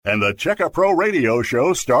And the Checka Pro Radio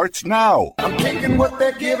Show starts now. I'm taking what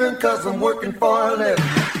they're giving because I'm working for a living.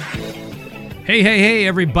 Hey,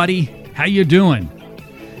 everybody. How you doing?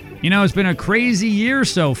 You know, it's been a crazy year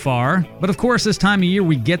so far, but of course this time of year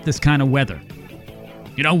we get this kind of weather.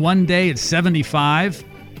 You know, one day it's 75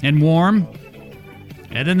 and warm,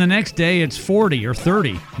 and then the next day it's 40 or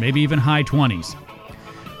 30, maybe even high 20s.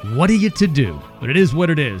 What are you to do? But it is what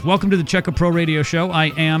it is. Welcome to the Checka Pro Radio Show. I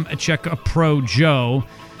am a Checka Pro Joe.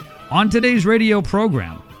 On today's radio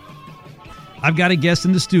program, I've got a guest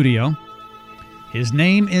in the studio. His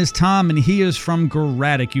name is Tom, and he is from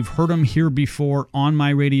Garadic. You've heard him here before on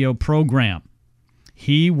my radio program.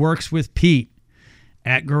 He works with Pete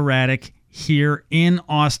at Garadic here in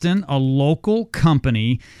Austin, a local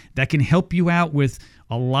company that can help you out with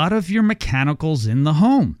a lot of your mechanicals in the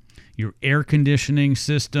home. Your air conditioning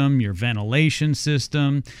system, your ventilation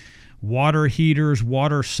system, water heaters,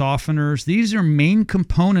 water softeners. These are main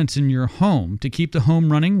components in your home to keep the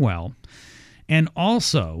home running well, and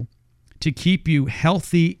also to keep you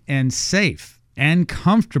healthy and safe and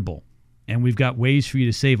comfortable. And we've got ways for you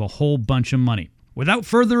to save a whole bunch of money. Without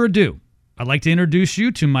further ado, I'd like to introduce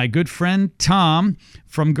you to my good friend Tom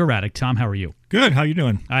from Garadic. Tom, how are you? Good. How you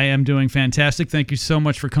doing? I am doing fantastic. Thank you so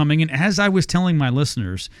much for coming. And as I was telling my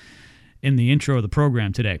listeners in the intro of the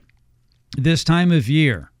program today, this time of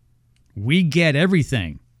year, we get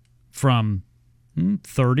everything from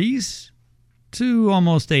 30s to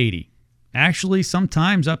almost 80. Actually,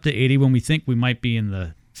 sometimes up to 80 when we think we might be in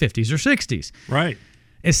the 50s or 60s. Right.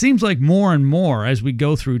 It seems like more and more as we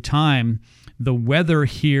go through time, the weather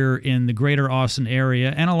here in the greater Austin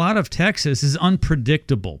area and a lot of Texas is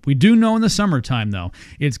unpredictable. We do know in the summertime, though,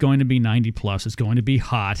 it's going to be 90 plus. It's going to be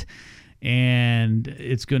hot. And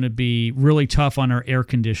it's going to be really tough on our air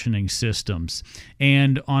conditioning systems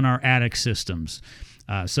and on our attic systems.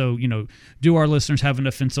 So, do our listeners have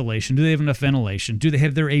enough insulation? Do they have enough ventilation? Do they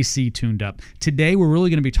have their AC tuned up? Today, we're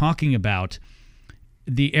really going to be talking about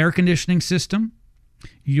the air conditioning system,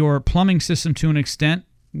 your plumbing system to an extent,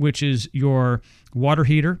 which is your water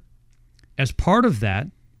heater. As part of that,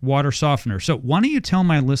 water softener. So why don't you tell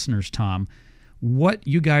my listeners, Tom, what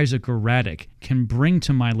you guys at Garadic can bring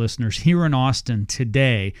to my listeners here in Austin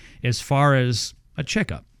today as far as a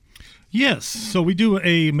checkup? Yes. So we do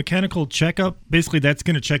a mechanical checkup. Basically, that's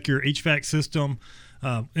going to check your HVAC system.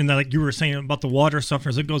 And like you were saying about the water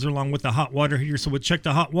softeners, it goes along with the hot water heater. So we'll check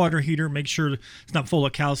the hot water heater, make sure it's not full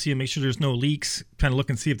of calcium, make sure there's no leaks, kind of look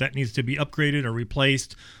and see if that needs to be upgraded or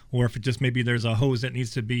replaced, or if it just maybe there's a hose that needs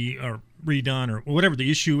to be redone or whatever the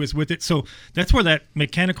issue is with it. So that's where that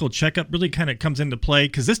mechanical checkup really kind of comes into play,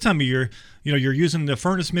 because this time of year, you're using the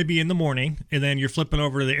furnace maybe in the morning, and then you're flipping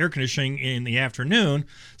over to the air conditioning in the afternoon.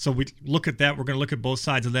 So we look at that. We're going to look at both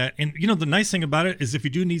sides of that. And, the nice thing about it is if you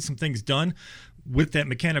do need some things done with that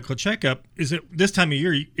mechanical checkup, is that this time of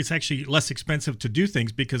year it's actually less expensive to do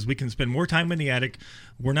things because we can spend more time in the attic.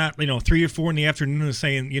 We're not 3 or 4 in the afternoon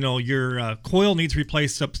saying your coil needs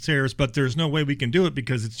replaced upstairs, but there's no way we can do it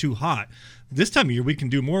because it's too hot. This time of year we can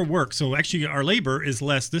do more work, so actually our labor is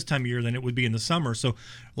less this time of year than it would be in the summer. So a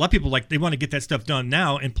lot of people they want to get that stuff done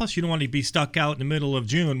now, and plus you don't want to be stuck out in the middle of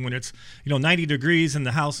June when it's 90 degrees and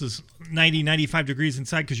the house is 95 degrees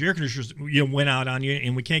inside because your air conditioners went out on you,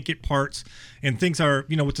 and we can't get parts, and things are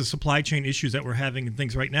with the supply chain issues that we're having and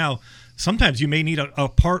things right now. Sometimes you may need a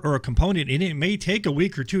part or a component, and it may take a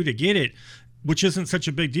week or two to get it, which isn't such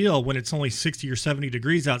a big deal when it's only 60 or 70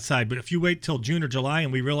 degrees outside. But if you wait till June or July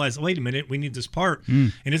and we realize, wait a minute, we need this part,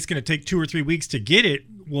 and it's going to take 2 or 3 weeks to get it,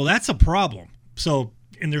 well, that's a problem. So,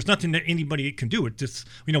 and there's nothing that anybody can do. It just,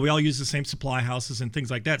 we all use the same supply houses and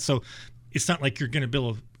things like that. So it's not like you're going to be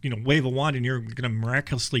able to, wave a wand and you're going to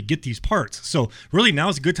miraculously get these parts. So really now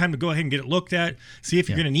is a good time to go ahead and get it looked at, see if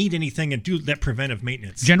you're going to need anything, and do that preventive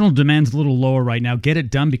maintenance. General demand's a little lower right now. Get it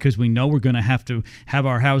done because we know we're going to have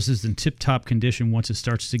our houses in tip-top condition once it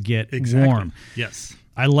starts to get warm. Yes.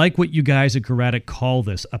 I like what you guys at Garadic call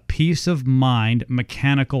this, a peace of mind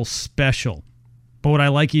mechanical special. But what I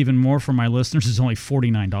like even more for my listeners is only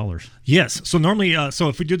 $49. Yes. So normally, so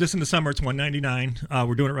if we do this in the summer, it's $199.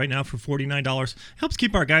 We're doing it right now for $49. Helps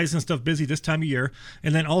keep our guys and stuff busy this time of year.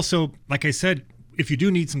 And then also, like I said, if you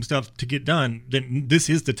do need some stuff to get done, then this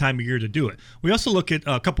is the time of year to do it. We also look at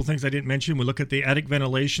a couple things I didn't mention. We look at the attic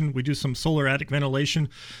ventilation. We do some solar attic ventilation.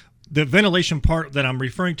 The ventilation part that I'm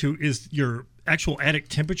referring to is your actual attic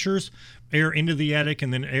temperatures, air into the attic,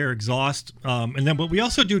 and then air exhaust. But we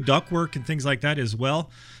also do ductwork and things like that as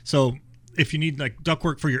well. So if you need like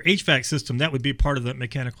ductwork for your HVAC system, that would be part of the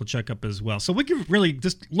mechanical checkup as well. So we can really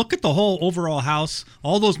just look at the whole overall house,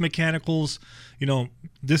 all those mechanicals.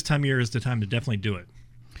 This time of year is the time to definitely do it.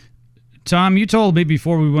 Tom, you told me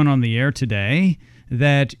before we went on the air today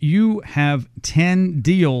that you have 10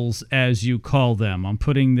 deals, as you call them. I'm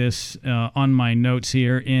putting this on my notes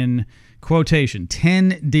here in quotation.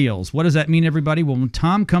 10 deals. What does that mean, everybody? Well, when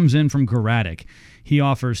Tom comes in from Garadic, he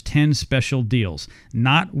offers 10 special deals.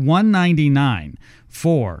 Not $199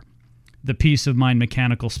 for the Peace of Mind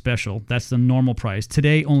Mechanical Special. That's the normal price.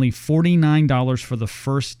 Today, only $49 for the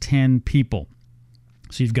first 10 people.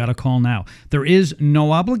 So you've got to call now. There is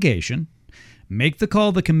no obligation. Make the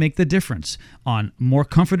call that can make the difference on more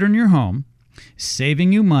comfort in your home,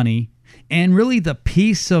 saving you money, and really the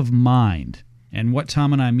peace of mind. And what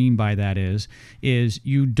Tom and I mean by that is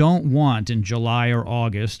you don't want in July or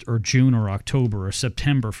August or June or October or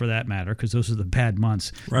September, for that matter, because those are the bad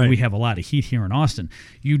months when we have a lot of heat here in Austin.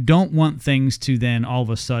 You don't want things to then all of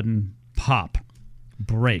a sudden pop,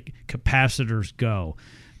 break, capacitors go,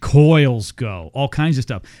 coils go, all kinds of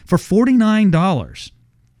stuff. For $49,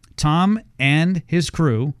 Tom and his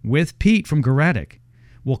crew with Pete from Garadic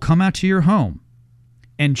will come out to your home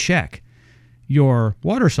and check your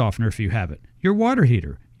water softener if you have it, your water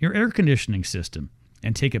heater, your air conditioning system,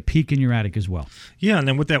 and take a peek in your attic as well. Yeah, and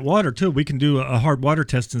then with that water, too, we can do a hard water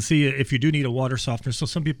test and see if you do need a water softener. So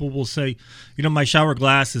some people will say, my shower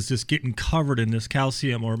glass is just getting covered in this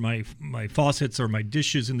calcium, or my faucets or my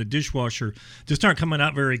dishes in the dishwasher just aren't coming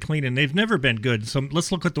out very clean, and they've never been good. So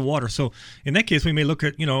let's look at the water. So in that case, we may look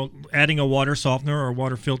at, adding a water softener or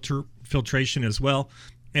water filtration as well.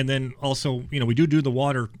 And then also, we do the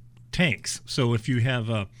water tanks. So if you have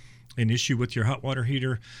an issue with your hot water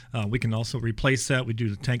heater, we can also replace that. We do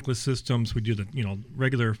the tankless systems. We do the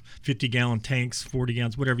regular 50-gallon tanks, 40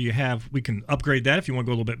 gallons, whatever you have. We can upgrade that if you want to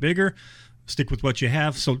go a little bit bigger. Stick with what you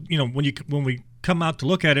have. So when we come out to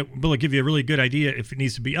look at it, we'll give you a really good idea if it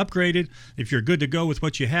needs to be upgraded. If you're good to go with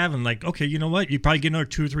what you have, and okay, you know what, you probably get another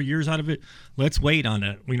 2 or 3 years out of it. Let's wait on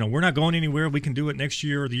it. We're not going anywhere. We can do it next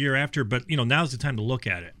year or the year after, but now's the time to look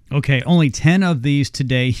at it. Okay, only 10 of these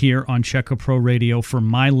today here on Checka Pro Radio for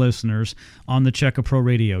my listeners on the Checka Pro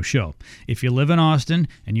Radio show. If you live in Austin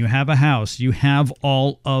and you have a house, you have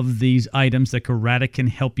all of these items that Garadic can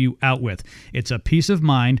help you out with. It's a Peace of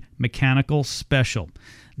Mind Mechanical Special.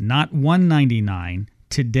 Not $199.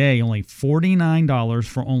 Today, only $49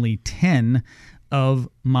 for only 10 of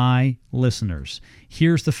my listeners.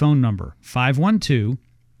 Here's the phone number,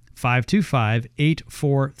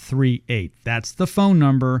 512-525-8438. That's the phone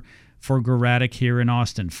number for Garadic here in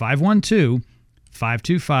Austin,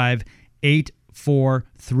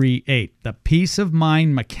 512-525-8438. The Peace of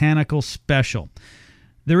Mind Mechanical Special.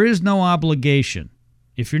 There is no obligation.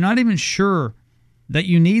 If you're not even sure that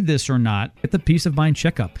you need this or not, get the Peace of Mind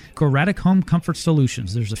checkup. Garadic Home Comfort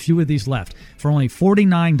Solutions. There's a few of these left for only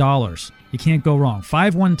 $49. You can't go wrong.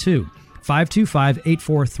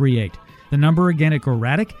 512-525-8438. The number again at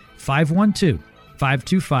Garadic,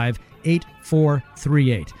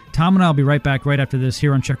 512-525-8438. Tom and I will be right back right after this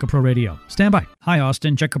here on Checka Pro Radio. Stand by. Hi,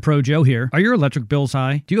 Austin. Checka Pro Joe here. Are your electric bills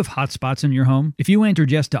high? Do you have hot spots in your home? If you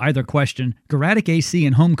answered yes to either question, Garadic AC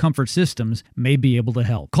and Home Comfort Systems may be able to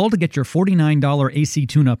help. Call to get your $49 AC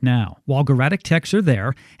tune-up now. While Garadic techs are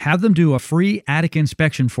there, have them do a free attic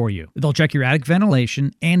inspection for you. They'll check your attic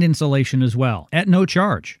ventilation and insulation as well, at no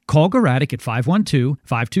charge. Call Garadic at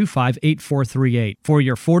 512-525-8438 for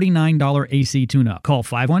your $49 AC tune-up. Call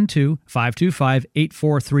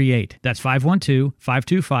 512-525-8438. That's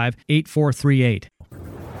 512-525-8438.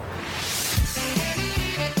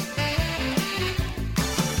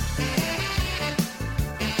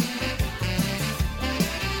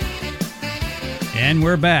 And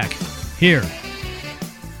we're back here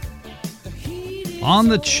on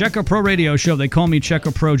the Checka Pro Radio show. They call me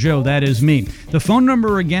Checka Pro Joe. That is me. The phone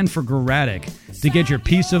number again for Garadic to get your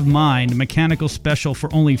Peace of Mind Mechanical Special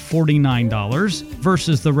for only $49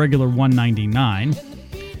 versus the regular $199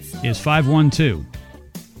 is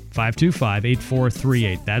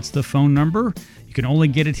 512-525-8438. That's the phone number. You can only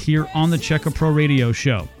get it here on the Checka Pro Radio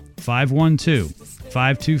show.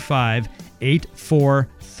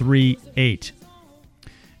 512-525-8438.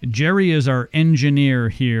 Jerry is our engineer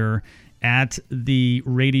here at the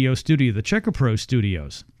radio studio, the Checka Pro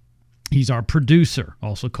Studios. He's our producer,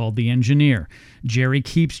 also called the engineer. Jerry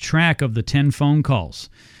keeps track of the 10 phone calls.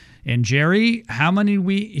 And Jerry, how many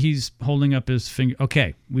he's holding up his finger.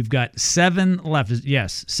 Okay, we've got 7 left.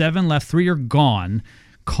 Yes, 7 left. 3 are gone.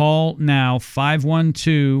 Call now,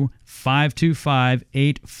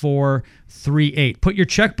 512-525-8438. Put your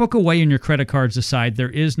checkbook away and your credit cards aside.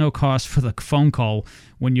 There is no cost for the phone call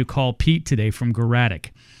when you call Pete today from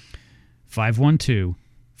Garadic.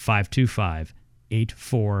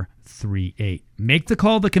 512-525-8438. Make the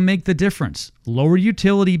call that can make the difference. Lower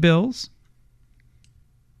utility bills,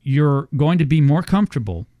 you're going to be more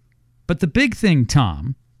comfortable. But the big thing,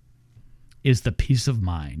 Tom, is the peace of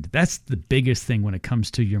mind. That's the biggest thing when it comes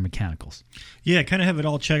to your mechanicals. Yeah, kind of have it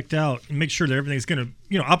all checked out and make sure that everything's going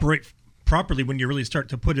to, operate properly when you really start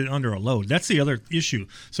to put it under a load. That's the other issue.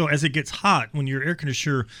 So as it gets hot, when your air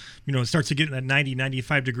conditioner, starts to get in that 90,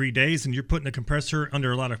 95 degree days, and you're putting the compressor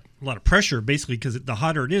under a lot of pressure, basically, because the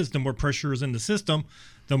hotter it is, the more pressure is in the system,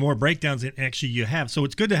 the more breakdowns you have. So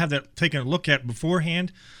it's good to have that taken a look at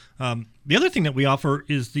beforehand. The other thing that we offer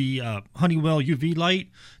is the Honeywell UV light.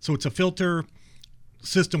 So it's a filter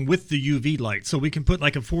system with the UV light. So we can put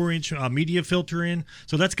like a 4-inch media filter in.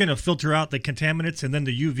 So that's going to filter out the contaminants, and then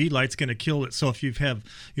the UV light's going to kill it. So if you have,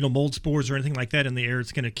 mold spores or anything like that in the air,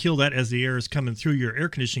 it's going to kill that as the air is coming through your air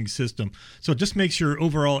conditioning system. So it just makes your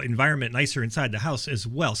overall environment nicer inside the house as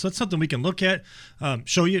well. So that's something we can look at,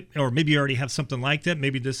 show you, or maybe you already have something like that.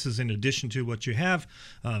 Maybe this is in addition to what you have.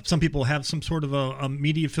 Some people have some sort of a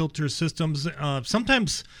media filter systems.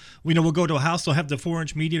 Sometimes, we'll go to a house, they'll have the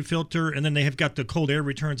 4-inch media filter, and then they have got the cold air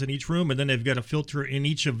returns in each room, and then they've got a filter in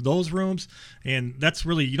each of those rooms. And that's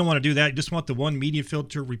really, you don't want to do that. You just want the one media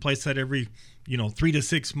filter, replace that every 3 to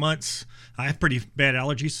 6 months. I have pretty bad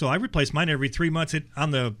allergies, so I replace mine every 3 months.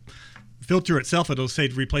 On the filter itself, it'll say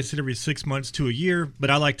to replace it every 6 months to a year, but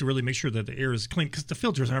I like to really make sure that the air is clean, because the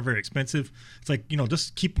filters aren't very expensive. It's like,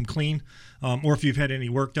 just keep them clean. Or if you've had any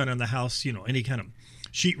work done in the house, any kind of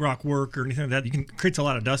sheetrock work or anything like that, creates a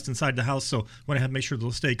lot of dust inside the house, so want to make sure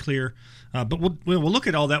they'll stay clear. But we'll look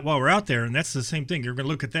at all that while we're out there, and that's the same thing. You're going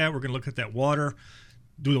to look at that. We're going to look at that water,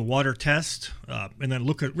 do the water test, and then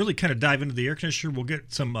really kind of dive into the air conditioner. We'll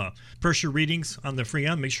get some pressure readings on the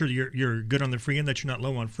Freon. Make sure you're good on the Freon, that you're not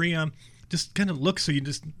low on Freon. Just kind of look so you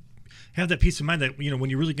just have that peace of mind that when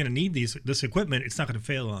you're really going to need this equipment, it's not going to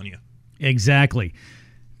fail on you. Exactly.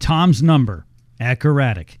 Tom's number at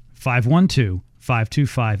Garadic,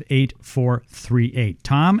 512-525-8438.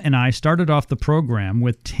 Tom and I started off the program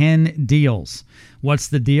with 10 deals. What's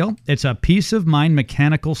the deal? It's a peace of mind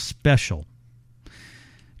mechanical special.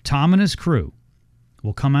 Tom and his crew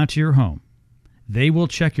will come out to your home. They will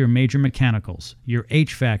check your major mechanicals, your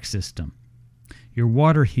HVAC system, your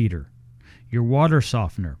water heater, your water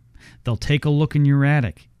softener. They'll take a look in your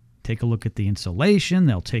attic, take a look at the insulation,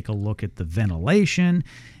 they'll take a look at the ventilation,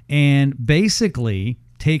 and basically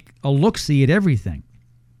take a look-see at everything.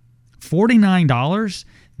 $49?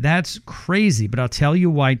 That's crazy, but I'll tell you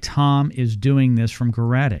why Tom is doing this from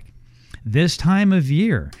Garadic. This time of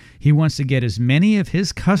year, he wants to get as many of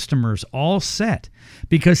his customers all set,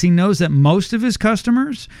 because he knows that most of his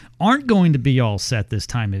customers aren't going to be all set this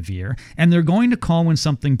time of year, and they're going to call when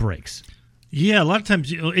something breaks. Yeah, a lot of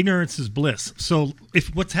times ignorance is bliss. So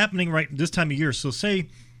if what's happening right this time of year, so say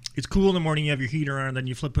it's cool in the morning, you have your heater on, then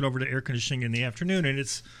you flip it over to air conditioning in the afternoon, and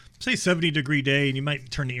it's, say, 70-degree day, and you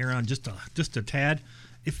might turn the air on just a tad.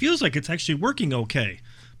 It feels like it's actually working okay.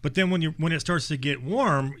 But then when it starts to get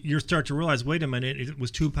warm, you start to realize, wait a minute, it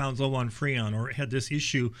was 2 pounds low on Freon, or it had this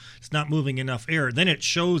issue, it's not moving enough air. Then it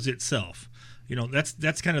shows itself.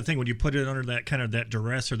 That's kind of thing when you put it under that kind of that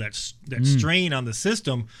duress or that strain on the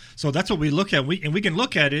system. So that's what we look at. We can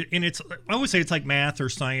look at it, and I always say it's like math or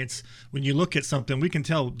science. When you look at something, we can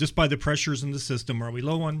tell just by the pressures in the system. Are we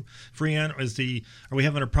low on Freon? Are we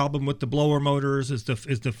having a problem with the blower motors? Is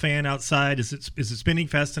the fan outside? Is it spinning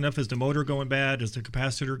fast enough? Is the motor going bad? Is the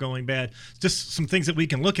capacitor going bad? Just some things that we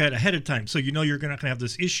can look at ahead of time, so you're not going to have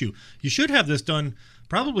this issue. You should have this done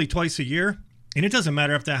probably twice a year. And it doesn't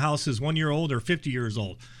matter if the house is 1 year old or 50 years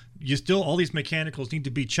old. All these mechanicals need to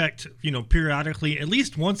be checked, periodically, at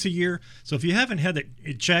least once a year. So if you haven't had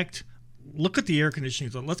it checked, look at the air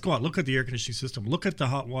conditioning. Let's go out, look at the air conditioning system, look at the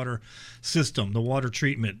hot water system, the water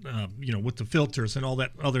treatment, with the filters and all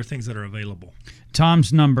that other things that are available.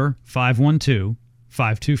 Tom's number,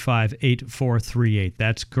 512-525-8438.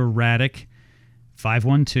 That's Garadic,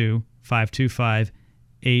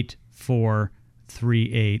 512-525-8438.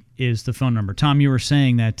 38 is the phone number. Tom, you were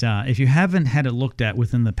saying that if you haven't had it looked at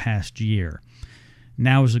within the past year,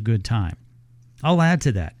 now is a good time. I'll add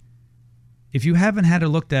to that. If you haven't had it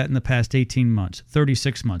looked at in the past 18 months,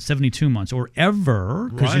 36 months, 72 months, or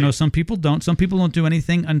ever, because some people don't. Some people don't do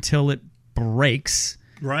anything until it breaks.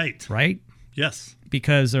 Right. Right? Yes.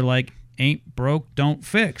 Because they're like, ain't broke, don't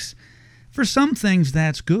fix. For some things,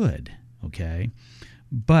 that's good, okay?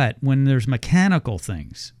 But when there's mechanical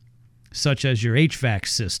things, such as your HVAC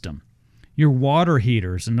system, your water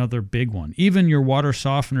heater is another big one. Even your water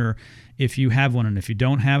softener, if you have one. And if you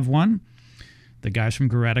don't have one, the guys from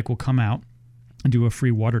Garadic will come out and do a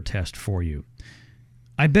free water test for you.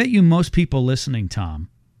 I bet you most people listening, Tom,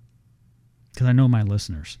 because I know my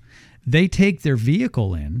listeners, they take their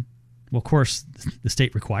vehicle in Well, of course, the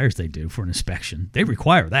state requires they do for an inspection. They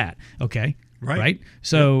require that, okay? Right?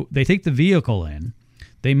 So they take the vehicle in.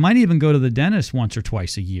 They might even go to the dentist once or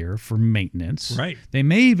twice a year for maintenance. Right. They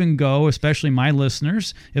may even go, especially my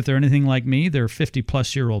listeners, if they're anything like me, they're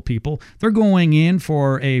 50-plus-year-old people, they're going in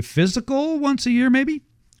for a physical once a year maybe.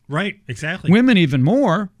 Right, exactly. Women even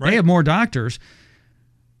more. Right. They have more doctors.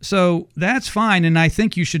 So that's fine, and I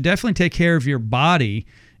think you should definitely take care of your body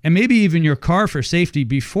and maybe even your car for safety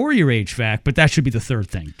before your HVAC, but that should be the third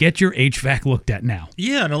thing. Get your HVAC looked at now.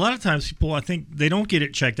 Yeah, and a lot of times people, I think, they don't get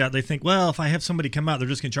it checked out. They think, well, if I have somebody come out, they're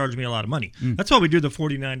just going to charge me a lot of money. That's why we do the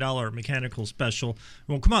 $49 mechanical special.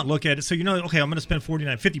 We'll come out and look at it. So you know, okay, I'm going to spend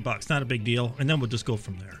 $50, not a big deal, and then we'll just go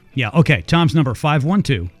from there. Yeah, okay. Tom's number,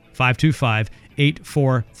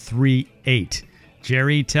 512-525-8438.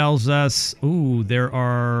 Jerry tells us, there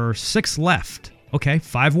are 6 left. Okay,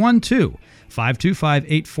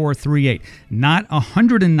 512-525-8438. Not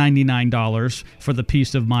 $199 for the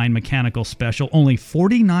Peace of Mind mechanical special. Only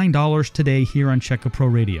 $49 today here on Check A Pro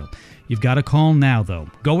Radio. You've got to call now, though.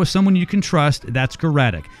 Go with someone you can trust. That's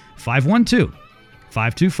Garadic.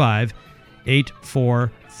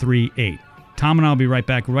 512-525-8438. Tom and I will be right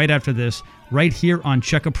back right after this, right here on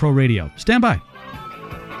Check A Pro Radio. Stand by.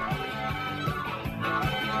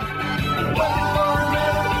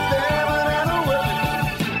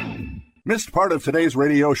 Missed part of today's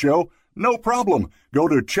radio show? No problem. Go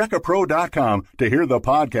to checkapro.com to hear the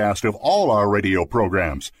podcast of all our radio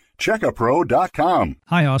programs. Checkapro.com.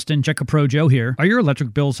 Hi, Austin. Check A Pro Joe here. Are your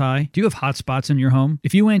electric bills high? Do you have hot spots in your home?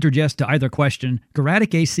 If you answered yes to either question,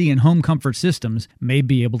 Garadic AC and Home Comfort Systems may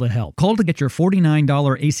be able to help. Call to get your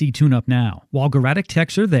 $49 AC tune-up now. While Garadic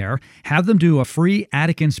techs are there, have them do a free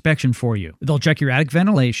attic inspection for you. They'll check your attic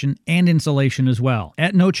ventilation and insulation as well,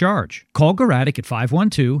 at no charge. Call Garadic at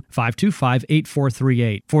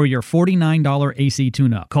 512-525-8438 for your $49 AC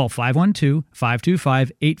tune-up. Call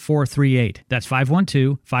 512-525-8438. That's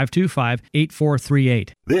 512-525-8438.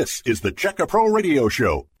 This is the Check A Pro Radio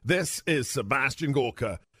Show. This is Sebastian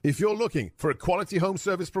Gorka. If you're looking for a quality home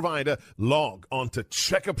service provider, log on to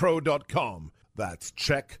checkapro.com. That's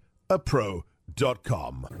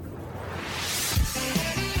checkapro.com.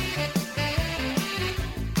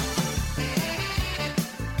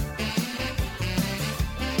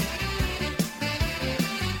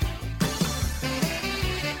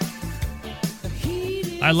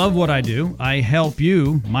 I love what I do. I help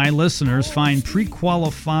you, my listeners, find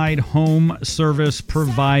pre-qualified home service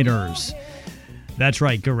providers. That's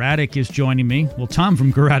right. Garadic is joining me. Well, Tom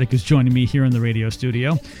from Garadic is joining me here in the radio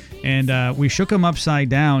studio. And we shook him upside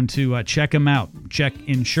down to check him out. Check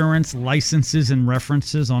insurance, licenses, and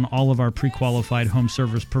references on all of our pre-qualified home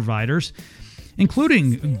service providers,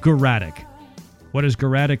 including Garadic. What does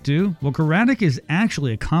Garadic do? Well, Garadic is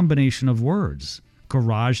actually a combination of words,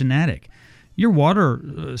 garage and attic. Your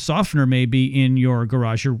water softener may be in your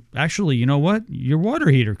garage. Actually, you know what? Your water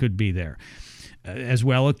heater could be there. As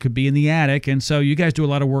well, it could be in the attic. And so you guys do a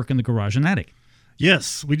lot of work in the garage and attic.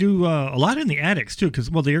 Yes, we do a lot in the attics, too,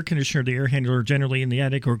 because, well, the air conditioner, the air handler are generally in the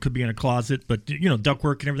attic, or it could be in a closet. But, you know,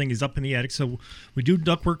 ductwork and everything is up in the attic. So we do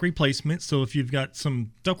ductwork replacement. So if you've got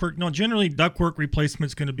some ductwork, generally ductwork replacement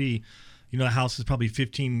is going to be, you know, the house is probably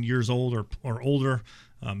 15 years old or older.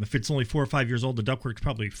 If it's only 4 or 5 years old, the ductwork's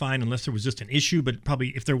probably fine unless there was just an issue. But probably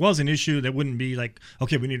if there was an issue, that wouldn't be like,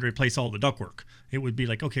 okay, we need to replace all the ductwork. It would be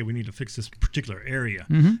like, okay, we need to fix this particular area.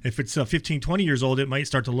 Mm-hmm. If it's 15, 20 years old, it might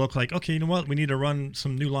start to look like, okay, you know what, we need to run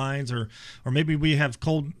some new lines, or maybe we have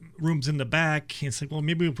cold rooms in the back. And it's like, well,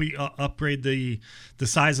 maybe if we upgrade the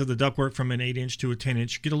size of the ductwork from an 8-inch to a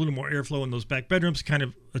 10-inch, get a little more airflow in those back bedrooms, kind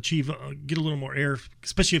of get a little more air,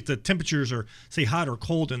 especially if the temperatures are, say, hot or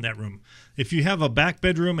cold in that room. If you have a back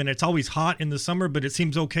bedroom and it's always hot in the summer, but it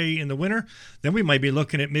seems okay in the winter, then we might be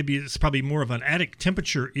looking at maybe it's probably more of an attic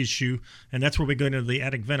temperature issue, and that's where we go into the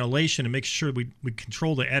attic ventilation and make sure we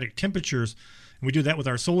control the attic temperatures. And we do that with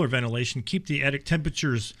our solar ventilation, keep the attic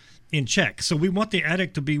temperatures in check. So we want the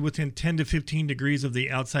attic to be within 10 to 15 degrees of the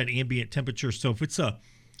outside ambient temperature. So if it's a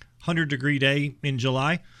 100-degree day in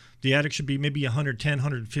July, the attic should be maybe 110,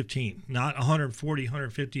 115, not 140,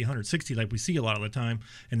 150, 160 like we see a lot of the time.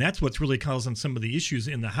 And that's what's really causing some of the issues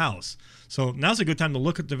in the house. So now's a good time to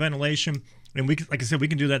look at the ventilation. And we, like I said, we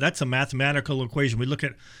can do that. That's a mathematical equation. We look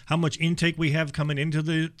at how much intake we have coming into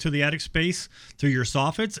the attic space through your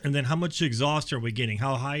soffits, and then how much exhaust are we getting?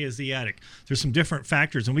 How high is the attic? There's some different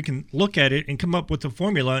factors, and we can look at it and come up with a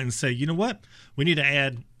formula and say, you know what, we need to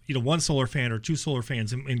add one solar fan or 2 solar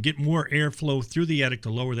fans and get more airflow through the attic to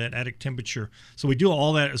lower that attic temperature. So we do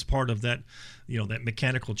all that as part of that, that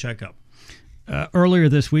mechanical checkup. Earlier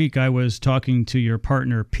this week, I was talking to your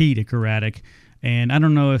partner, Pete, at Garadic. And I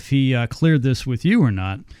don't know if he cleared this with you or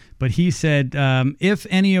not, but he said if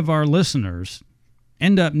any of our listeners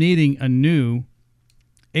end up needing a new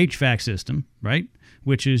HVAC system, right,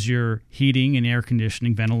 which is your heating and air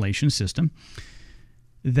conditioning ventilation system,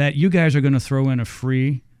 that you guys are going to throw in a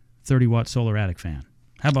free 30-watt solar attic fan.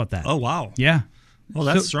 How about that? Oh, wow. Yeah. Well,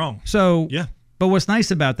 that's strong. So, yeah. But what's nice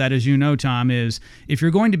about that, as you know, Tom, is if you're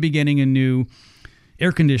going to be getting a new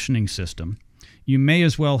air conditioning system, you may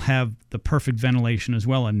as well have the perfect ventilation as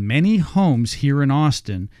well. And many homes here in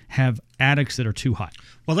Austin have attics that are too hot.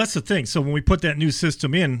 Well, that's the thing. So when we put that new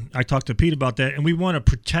system in, I talked to Pete about that, and we want to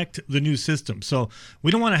protect the new system. So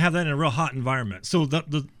we don't want to have that in a real hot environment. So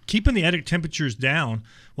the keeping the attic temperatures down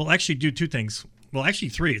will actually do two things. Well, actually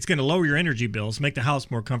three. It's going to lower your energy bills, make the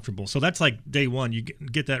house more comfortable. So that's like day one. You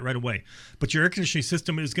get that right away. But your air conditioning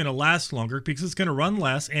system is going to last longer because it's going to run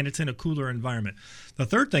less and it's in a cooler environment. The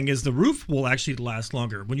third thing is the roof will actually last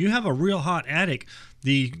longer. When you have a real hot attic,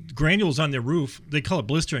 the granules on the roof, they call it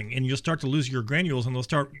blistering, and you'll start to lose your granules, and they'll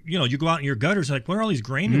start, you go out in your gutters, like, what are all these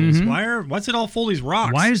granules? Mm-hmm. Why's it all full of these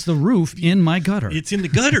rocks? Why is the roof in my gutter? It's in the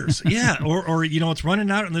gutters, yeah. Or it's running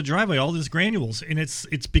out in the driveway, all these granules, and it's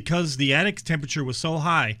because the attic temperature was so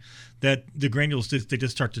high that the granules, they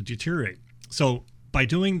just start to deteriorate. So by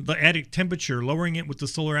doing the attic temperature, lowering it with the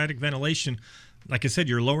solar attic ventilation, like I said,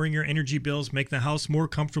 you're lowering your energy bills, make the house more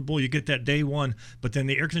comfortable. You get that day one. But then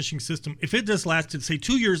the air conditioning system, if it just lasted, say,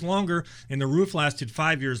 2 years longer and the roof lasted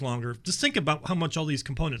 5 years longer, just think about how much all these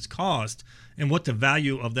components cost and what the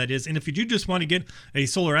value of that is. And if you do just want to get a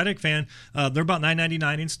solar attic fan, they're about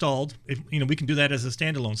 $9.99 installed. We can do that as a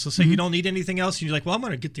standalone. So say you don't need anything else, and you're like, well, I'm going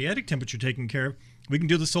to get the attic temperature taken care of. We can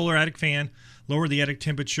do the solar attic fan, lower the attic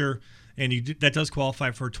temperature, and that does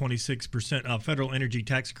qualify for a 26% federal energy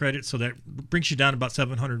tax credit. So that brings you down about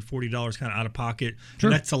 $740 kind of out of pocket. Sure.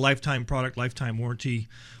 And that's a lifetime product, lifetime warranty,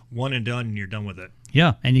 one and done, and you're done with it.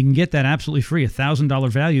 Yeah, and you can get that absolutely free, $1,000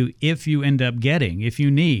 value if you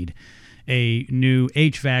need a new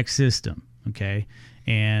HVAC system, okay?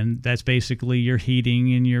 And that's basically your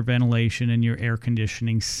heating and your ventilation and your air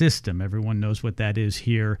conditioning system. Everyone knows what that is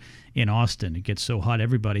here in Austin. It gets so hot,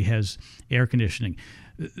 everybody has air conditioning.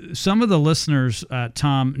 Some of the listeners,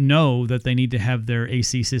 Tom, know that they need to have their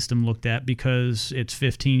AC system looked at because it's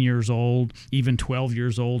 15 years old, even 12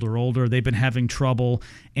 years old or older. They've been having trouble.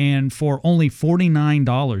 And for only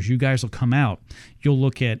 $49, you guys will come out. You'll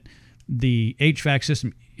look at the HVAC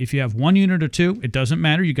system. If you have one unit or two, it doesn't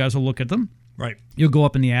matter. You guys will look at them. Right. You'll go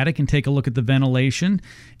up in the attic and take a look at the ventilation,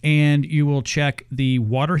 and you will check the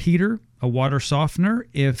water heater, a water softener,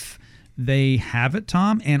 if they have it,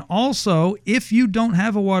 Tom. And also, if you don't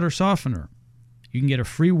have a water softener, you can get a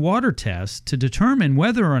free water test to determine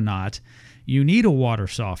whether or not you need a water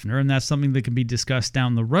softener, and that's something that can be discussed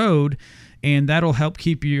down the road, and that'll help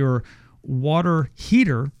keep your water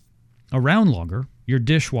heater around longer, your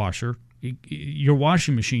dishwasher, your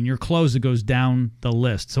washing machine, your clothes, that goes down the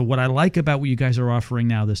list. So what I like about what you guys are offering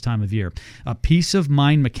now this time of year, a Peace of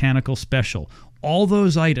Mind mechanical special. All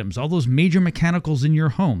those items, all those major mechanicals in your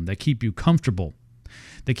home that keep you comfortable,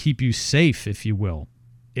 that keep you safe, if you will.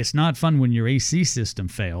 It's not fun when your AC system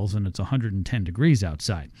fails and it's 110 degrees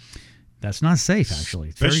outside. That's not safe, actually.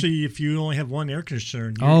 Especially if you only have one air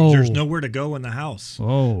conditioner. There's nowhere to go in the house.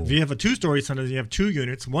 Oh. If you have a two-story, sometimes you have two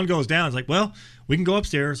units. One goes down. It's like, well, we can go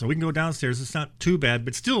upstairs or we can go downstairs. It's not too bad,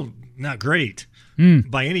 but still not great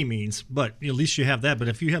by any means. But at least you have that. But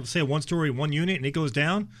if you have, say, a one-story, one unit, and it goes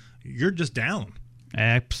down, you're just down.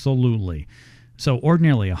 Absolutely. So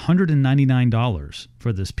ordinarily $199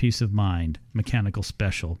 for this Peace of Mind mechanical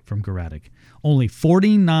special from Garadic. Only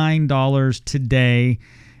 $49 today.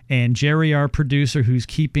 And Jerry, our producer, who's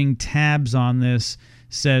keeping tabs on this,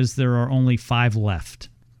 says there are only 5 left.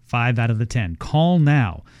 5 out of the 10. Call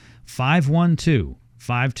now.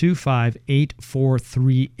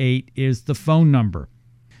 512-525-8438 is the phone number.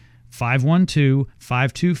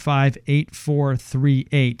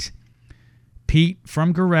 512-525-8438. Pete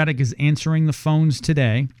from Garadic is answering the phones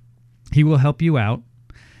today. He will help you out.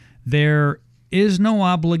 There is no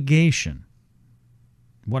obligation.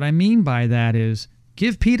 What I mean by that is,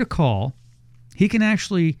 give Pete a call. He can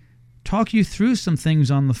actually talk you through some things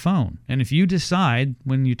on the phone. And if you decide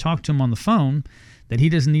when you talk to him on the phone that he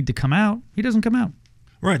doesn't need to come out, he doesn't come out.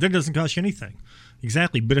 Right. That doesn't cost you anything.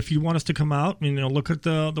 Exactly. But if you want us to come out and look at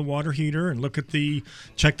the water heater and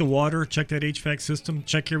check the water, check that HVAC system,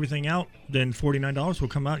 check everything out, then $49 will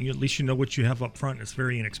come out, and at least you know what you have up front. It's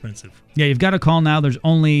very inexpensive. Yeah, you've got to call now. There's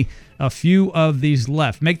only a few of these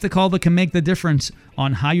left. Make the call that can make the difference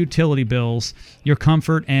on high utility bills, your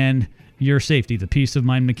comfort, and your safety, the Peace of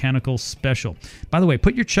Mind Mechanical Special. By the way,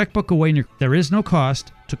 put your checkbook away. There is no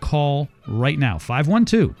cost to call right now.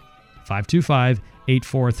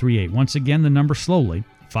 512-525-8438. Once again, the number slowly,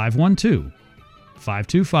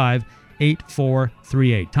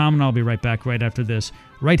 512-525-8438. Tom and I'll be right back right after this,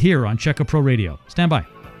 right here on Checka Pro Radio. Stand by.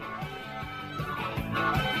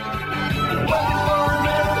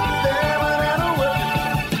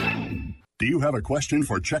 Do you have a question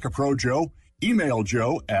for Checka Pro Joe? Email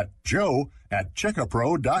Joe at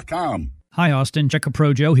joe@checkapro.com. Hi, Austin. Checka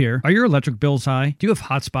Pro Joe here. Are your electric bills high? Do you have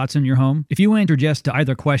hot spots in your home? If you answered yes to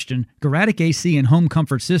either question, Garadic AC and Home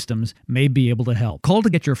Comfort Systems may be able to help. Call to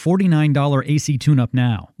get your $49 AC tune-up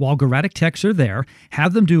now. While Garadic techs are there,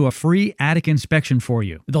 have them do a free attic inspection for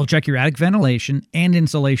you. They'll check your attic ventilation and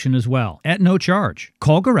insulation as well, at no charge.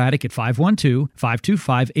 Call Garadic at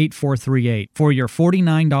 512-525-8438 for your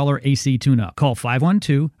 $49 AC tune-up. Call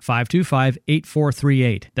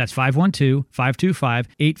 512-525-8438. That's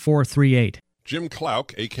 512-525-8438. Jim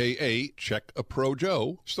Clouk, a.k.a. Checka Pro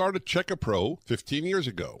Joe, started Checka Pro 15 years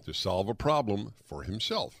ago to solve a problem for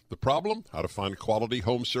himself. The problem? How to find a quality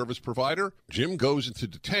home service provider? Jim goes into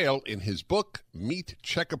detail in his book, Meet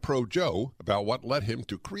Checka Pro Joe, about what led him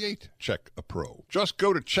to create Checka Pro. Just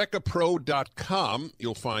go to checkapro.com.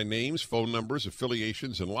 You'll find names, phone numbers,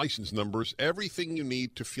 affiliations, and license numbers, everything you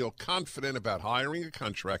need to feel confident about hiring a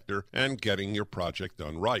contractor and getting your project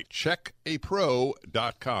done right.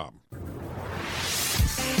 Checkapro.com.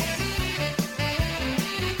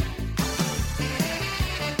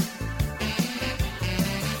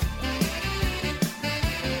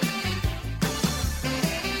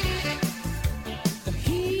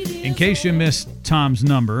 In case you missed Tom's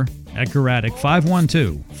number at Garadic,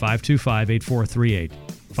 512-525-8438.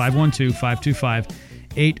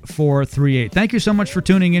 512-525-8438. Thank you so much for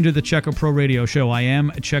tuning into the Checka Pro Radio Show. I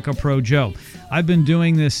am Checka Pro Joe. I've been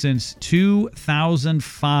doing this since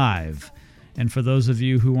 2005. And for those of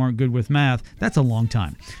you who aren't good with math, that's a long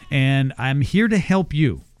time. And I'm here to help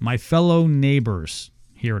you, my fellow neighbors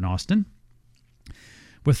here in Austin,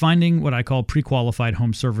 with finding what I call pre-qualified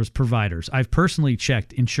home service providers. I've personally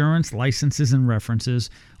checked insurance, licenses, and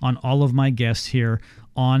references on all of my guests here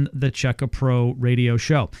on the Checka Pro Radio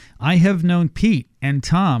Show. I have known Pete and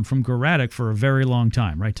Tom from Garadic for a very long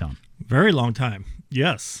time. Right, Tom? Very long time.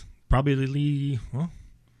 Yes. Probably,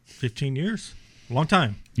 15 years. Long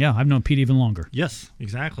time. Yeah, I've known Pete even longer. Yes,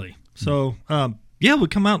 exactly. So, we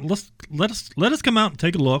come out. Let us come out and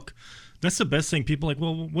take a look. That's the best thing. People are like,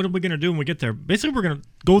 well, what are we going to do when we get there? Basically, we're going to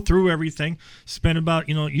go through everything, spend about,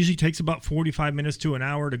 it usually takes about 45 minutes to an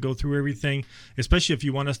hour to go through everything, especially if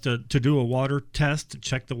you want us to do a water test, to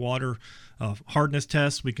check the water hardness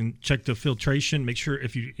test. We can check the filtration, make sure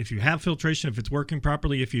if you have filtration, if it's working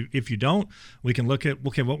properly. If you don't, we can look at,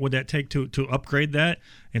 okay, what would that take to upgrade that?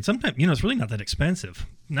 And sometimes, it's really not that expensive.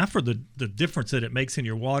 Not for the difference that it makes in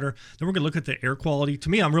your water. Then we're going to look at the air quality. To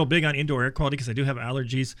me, I'm real big on indoor air quality because I do have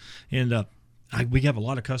allergies. And we have a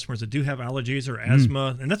lot of customers that do have allergies or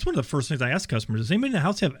asthma. And that's one of the first things I ask customers. Does anybody in the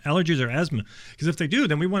house have allergies or asthma? Because if they do,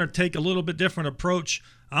 then we want to take a little bit different approach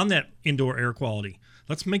on that indoor air quality.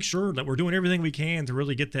 Let's make sure that we're doing everything we can to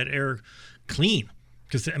really get that air clean.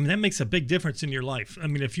 Because, that makes a big difference in your life.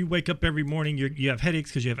 If you wake up every morning, you have headaches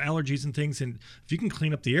because you have allergies and things, and if you can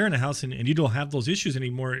clean up the air in the house and you don't have those issues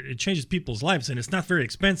anymore, it changes people's lives, and it's not very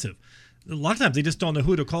expensive. A lot of times they just don't know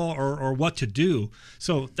who to call or what to do.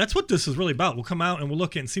 So that's what this is really about. We'll come out and we'll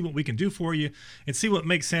look and see what we can do for you and see what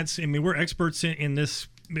makes sense. We're experts in this,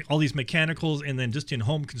 all these mechanicals, and then just in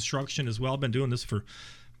home construction as well. I've been doing this for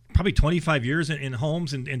probably 25 years in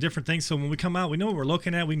homes and different things. So when we come out, we know what we're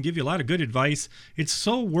looking at. We can give you a lot of good advice. It's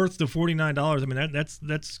so worth the $49.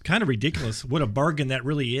 That's kind of ridiculous. What a bargain that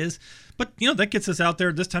really is. But, that gets us out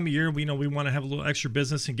there this time of year. We want to have a little extra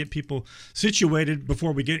business and get people situated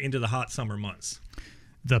before we get into the hot summer months.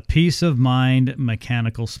 The Peace of Mind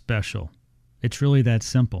Mechanical Special. It's really that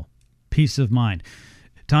simple. Peace of mind.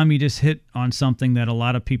 Tom, you just hit on something that a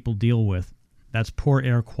lot of people deal with. That's poor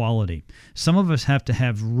air quality. Some of us have to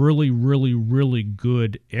have really, really, really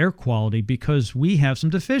good air quality because we have some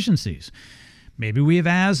deficiencies. Maybe we have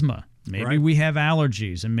asthma. Maybe we have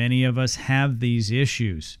allergies, and many of us have these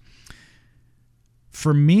issues.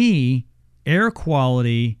 For me, air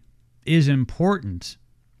quality is important,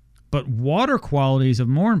 but water quality is of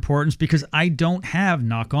more importance because I don't have,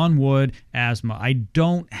 knock on wood, asthma. I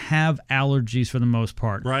don't have allergies for the most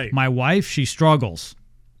part. Right. My wife, she struggles.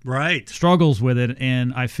 Right. Struggles with it,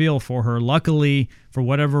 and I feel for her. Luckily, for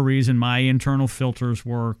whatever reason, my internal filters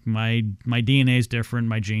work, my DNA is different,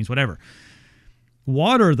 my genes, whatever.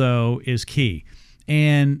 Water, though, is key.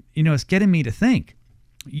 And, it's getting me to think.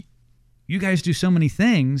 you guys do so many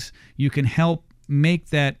things. You can help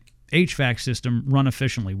make that HVAC system run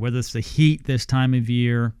efficiently, whether it's the heat this time of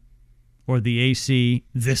year or the AC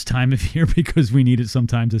this time of year, because we need it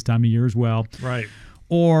sometimes this time of year as well. Right.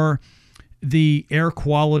 Or the air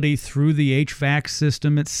quality through the HVAC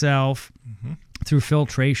system itself, through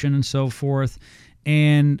filtration and so forth,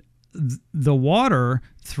 and the water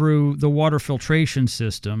through the water filtration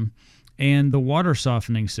system and the water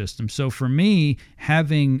softening system. So for me,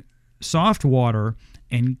 having soft water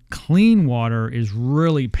and clean water is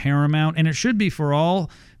really paramount, and it should be for all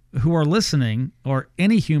who are listening, or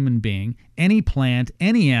any human being, any plant,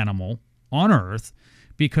 any animal on Earth,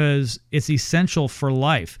 because it's essential for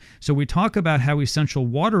life. So we talk about how essential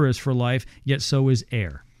water is for life, yet so is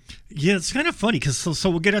air. Yeah, it's kind of funny because so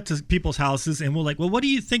we'll get up to people's houses and we're like, well, what do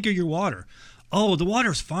you think of your water? Oh, the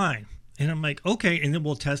water's fine. And I'm like, okay, and then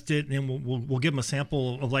we'll test it, and then we'll give them a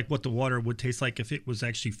sample of like what the water would taste like if it was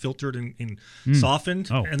actually filtered and softened.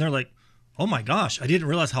 Oh. And they're like, oh my gosh, I didn't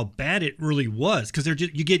realize how bad it really was, because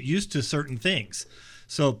you get used to certain things.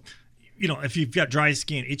 So, if you've got dry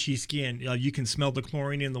skin, itchy skin, you can smell the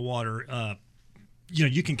chlorine in the water.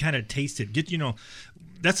 You can kind of taste it.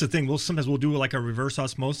 That's the thing. Sometimes we'll do like a reverse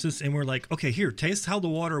osmosis, and we're like, okay, here, taste how the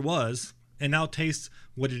water was, and now taste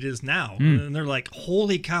what it is now. And they're like,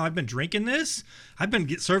 holy cow, I've been drinking this. I've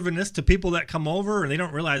been serving this to people that come over, and they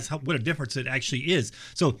don't realize what a difference it actually is.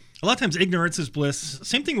 So a lot of times ignorance is bliss.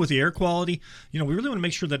 Same thing with the air quality. We really want to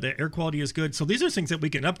make sure that the air quality is good. So these are things that we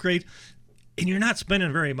can upgrade, and you're not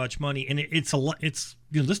spending very much money. And it's a lot. It's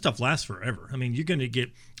this stuff lasts forever. I mean, you're going to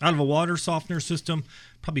get out of a water softener system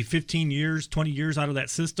probably 15 years, 20 years out of that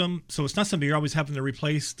system. So it's not something you're always having to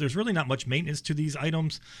replace. There's really not much maintenance to these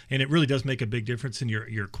items, and it really does make a big difference in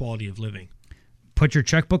your quality of living. Put your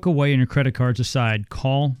checkbook away and your credit cards aside.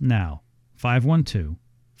 Call now,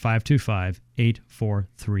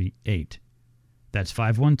 512-525-8438. That's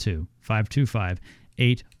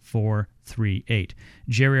 512-525-8438.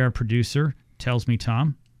 Jerry, our producer, tells me,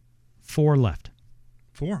 Tom, 4 left.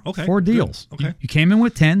 4? Okay. 4 deals. Good. Okay. You came in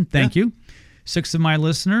with 10. Thank you. 6 of my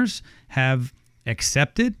listeners have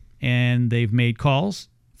accepted, and they've made calls,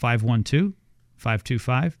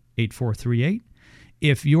 512-525-8438.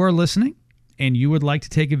 If you are listening and you would like to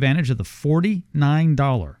take advantage of the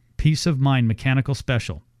 $49 Peace of Mind mechanical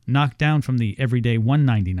special, knocked down from the everyday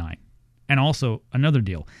 $199, and also another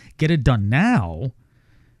deal, get it done now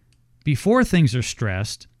before things are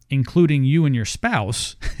stressed, including you and your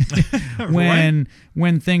spouse, when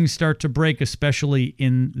things start to break, especially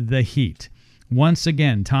in the heat. Once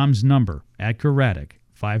again, Tom's number at Garadic,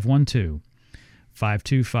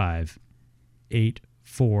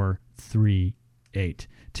 512-525-8438.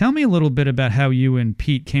 Tell me a little bit about how you and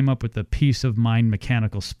Pete came up with the Peace of Mind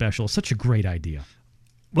mechanical special. Such a great idea.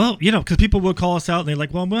 Well, because people will call us out and they're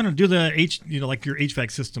like, well, I'm going to do the like your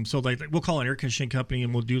HVAC system. So like we'll call an air conditioning company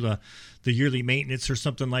and we'll do the yearly maintenance or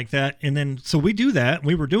something like that. And then, so we do that.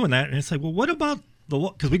 We were doing that. And it's like, well, what about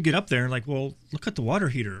because we get up there and like, well, look at the water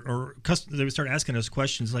heater, or they would start asking us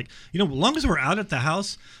questions like, as long as we're out at the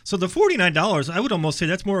house. So the $49, I would almost say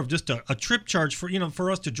that's more of just a trip charge for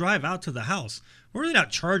us to drive out to the house. We're really not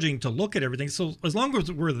charging to look at everything. So as long as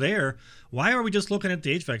we're there, why are we just looking at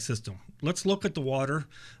the HVAC system? Let's look at the water.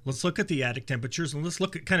 Let's look at the attic temperatures, and let's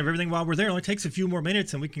look at kind of everything while we're there. It only takes a few more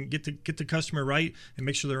minutes, and we can get the customer right and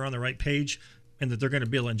make sure they're on the right page and that they're going to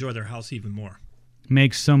be able to enjoy their house even more.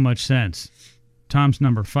 Makes so much sense. Tom's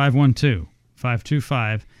number,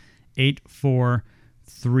 512-525-8438.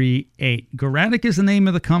 Garadic is the name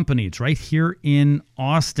of the company. It's right here in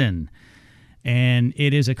Austin, and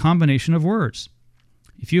it is a combination of words.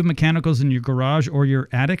 If you have mechanicals in your garage or your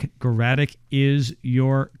attic, Garadic is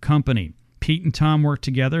your company. Pete and Tom work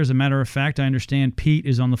together. As a matter of fact, I understand Pete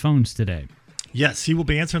is on the phones today. Yes, he will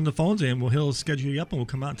be answering the phones, and he'll schedule you up, and we'll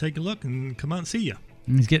come out and take a look and come out and see you.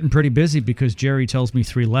 And he's getting pretty busy because Jerry tells me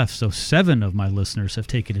 3 left, so 7 of my listeners have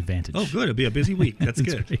taken advantage. Oh, good. It'll be a busy week. That's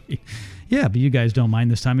good. Right. Yeah, but you guys don't mind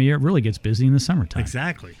this time of year. It really gets busy in the summertime.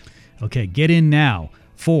 Exactly. Okay, get in now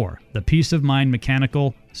for the Peace of Mind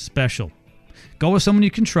mechanical special. Go with someone you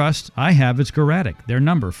can trust. I have. It's Garadic. Their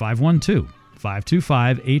number,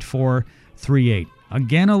 512-525-8438.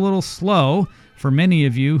 Again, a little slow for many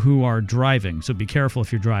of you who are driving, so be careful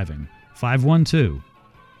if you're driving.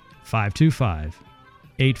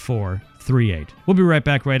 512-525-8438. We'll be right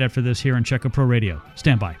back right after this here on Check A Pro Radio.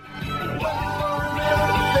 Stand by.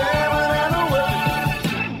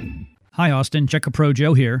 Hi, Austin. Check Pro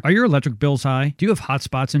Joe here. Are your electric bills high? Do you have hot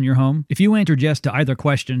spots in your home? If you answered yes to either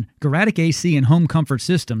question, Garadic AC and Home Comfort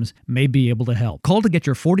Systems may be able to help. Call to get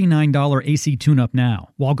your $49 AC tune-up now.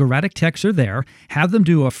 While Garadic techs are there, have them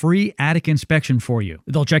do a free attic inspection for you.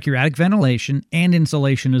 They'll check your attic ventilation and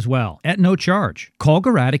insulation as well, at no charge. Call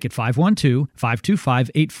Garadic at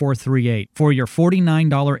 512-525-8438 for your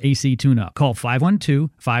 $49 AC tune-up. Call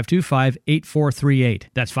 512-525-8438.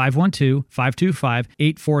 That's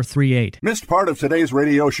 512-525-8438. Missed part of today's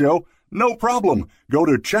radio show? No problem. Go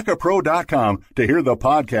to checkapro.com to hear the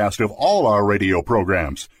podcast of all our radio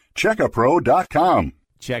programs. Checkapro.com.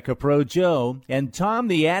 Check-A-Pro Joe and Tom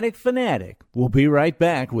the Attic Fanatic will be right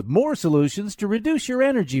back with more solutions to reduce your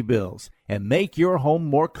energy bills and make your home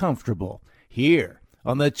more comfortable here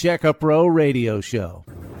on the Check-A-Pro Radio Show.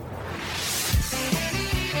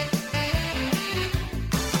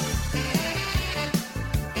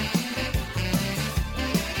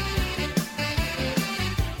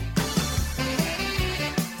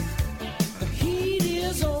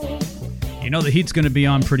 You know the heat's going to be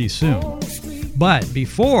on pretty soon. But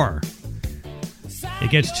before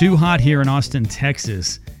it gets too hot here in Austin,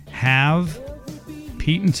 Texas, have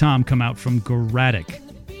Pete and Tom come out from Garadic.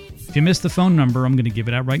 If you missed the phone number, I'm going to give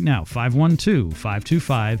it out right now,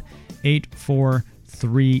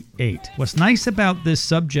 512-525-8438. What's nice about this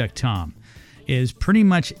subject, Tom, is pretty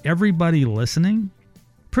much everybody listening,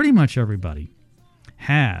 pretty much everybody,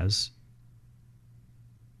 has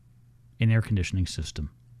an air conditioning system,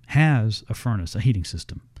 has a furnace, a heating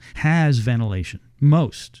system, has ventilation.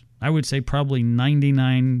 Most, I would say probably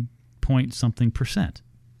 99-point-something%.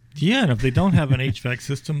 Yeah, and if they don't have an HVAC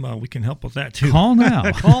system, we can help with that too. Call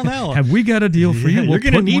now. Call now. Have we got a deal for you? You're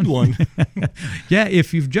going to need one. Yeah,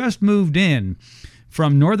 if you've just moved in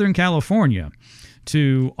from Northern California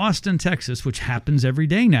to Austin, Texas, which happens every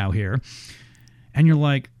day now here, and you're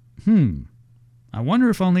like, I wonder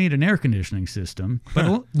if I'll need an air conditioning system.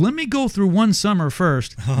 But let me go through one summer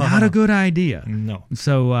first. Not a good idea. No.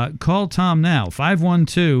 So call Tom now,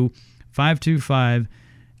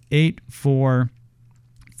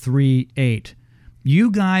 512-525-8438.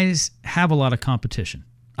 You guys have a lot of competition.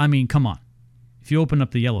 I mean, come on. If you open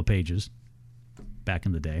up the Yellow Pages, back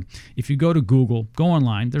in the day, if you go to Google, go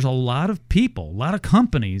online, there's a lot of people, a lot of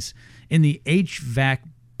companies in the HVAC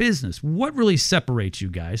business. What really separates you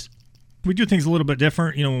guys? We do things a little bit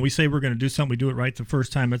different. You know, when we say we're going to do something, we do it right the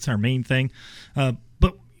first time. That's our main thing.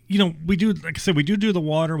 But, you know, we do, like I said, we do the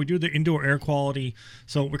water. We do the indoor air quality.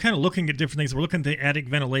 So we're kind of looking at different things. We're looking at the attic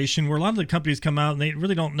ventilation, where a lot of the companies come out and they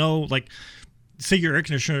really don't know, like, say your air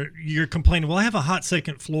conditioner, you're complaining, well, I have a hot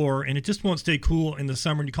second floor and it just won't stay cool in the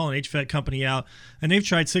summer. And you call an HVAC company out and they've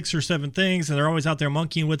tried 6 or 7 things and they're always out there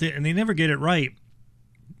monkeying with it and they never get it right.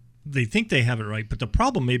 They think they have it right, but the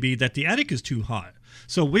problem may be that the attic is too hot.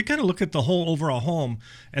 So we kind of look at the whole overall home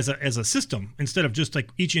as a system instead of just like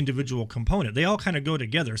each individual component. They all kind of go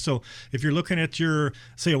together. So if you're looking at your,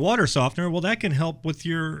 say, a water softener, well, that can help with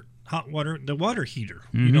your hot water, the water heater.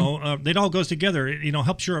 Mm-hmm. You know, it all goes together. It, you know,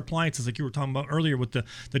 helps your appliances, like you were talking about earlier with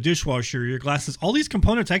the dishwasher, your glasses. All these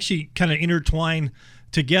components actually kind of intertwine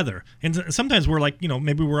together. And sometimes we're like, you know,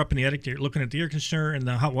 maybe we're up in the attic looking at the air conditioner and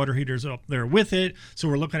the hot water heater's up there with it. So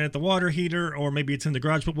we're looking at the water heater, or maybe it's in the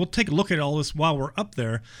garage, but we'll take a look at all this while we're up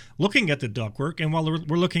there looking at the ductwork. And while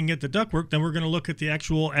we're looking at the ductwork, then we're going to look at the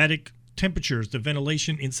actual attic temperatures, the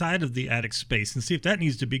ventilation inside of the attic space, and see if that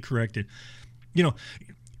needs to be corrected. You know,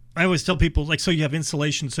 I always tell people, like, so you have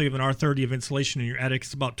insulation, so you have an R30 of insulation in your attic.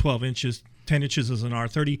 It's about 12 inches, 10 inches is an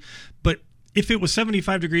R30. But if it was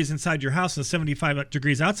 75 degrees inside your house and 75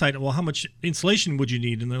 degrees outside, well, how much insulation would you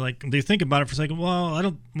need? And they're like, they think about it for a second.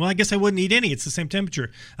 Well, I guess I wouldn't need any. It's the same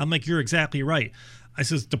temperature. I'm like, you're exactly right. I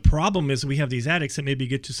says, the problem is we have these attics that maybe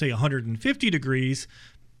get to, say, 150 degrees,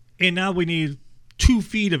 and now we need 2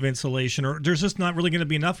 feet of insulation, or there's just not really going to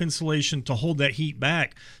be enough insulation to hold that heat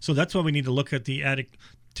back. So that's why we need to look at the attic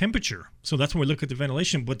temperature. So that's when we look at the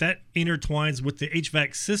ventilation, but that intertwines with the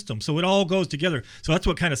HVAC system. So it all goes together. So that's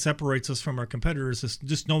what kind of separates us from our competitors, is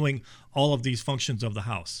just knowing all of these functions of the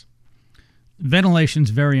house. Ventilation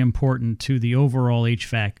is very important to the overall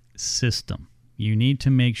HVAC system. You need to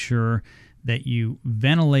make sure that you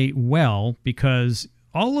ventilate well, because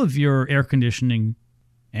all of your air conditioning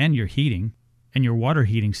and your heating and your water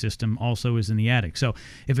heating system also is in the attic. So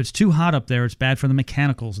if it's too hot up there, it's bad for the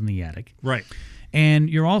mechanicals in the attic. Right. And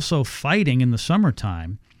you're also fighting in the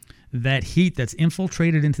summertime that heat that's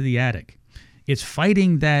infiltrated into the attic. It's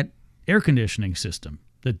fighting that air conditioning system.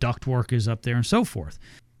 The ductwork is up there and so forth.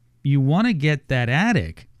 You want to get that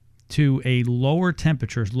attic to a lower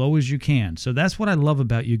temperature, as low as you can. So that's what I love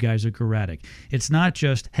about you guys at Goratic. It's not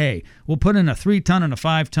just, hey, we'll put in a 3-ton and a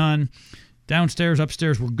 5-ton, downstairs,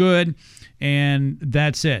 upstairs, we're good, and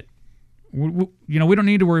that's it. We don't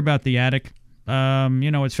need to worry about the attic.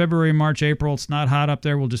 It's February, March, April. It's not hot up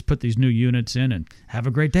there. We'll just put these new units in and have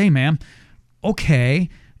a great day, ma'am. Okay.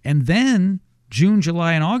 And then June,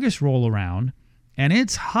 July, and August roll around, and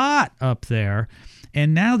it's hot up there.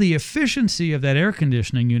 And now the efficiency of that air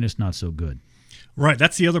conditioning unit's not so good. Right.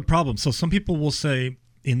 That's the other problem. So some people will say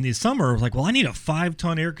in the summer, like, well, I need a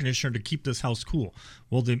 5-ton air conditioner to keep this house cool.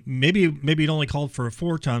 Well, maybe it only called for a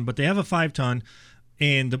 4-ton, but they have a 5-ton.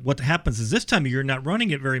 And what happens is this time of year, you're not running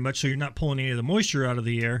it very much, so you're not pulling any of the moisture out of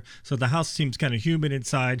the air. So the house seems kind of humid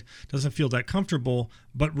inside, doesn't feel that comfortable.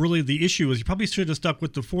 But really the issue is you probably should have stuck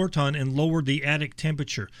with the 4-ton and lowered the attic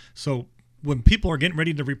temperature. So when people are getting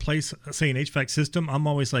ready to replace, say, an HVAC system, I'm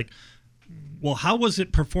always like, well, how was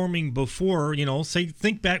it performing before?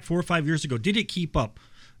 Think back 4 or 5 years ago. Did it keep up?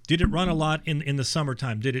 Did it run a lot in the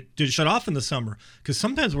summertime? Did it shut off in the summer? Because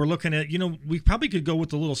sometimes we're looking at, we probably could go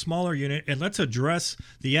with a little smaller unit, and let's address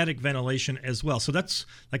the attic ventilation as well. So that's,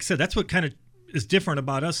 like I said, that's what kind of is different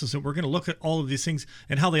about us, is that we're going to look at all of these things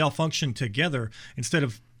and how they all function together instead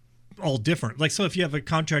of all different. Like, so if you have a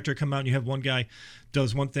contractor come out and you have one guy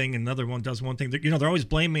does one thing and another one does one thing, they're always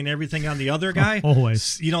blaming everything on the other guy.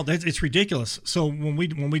 Always. It's ridiculous. So when we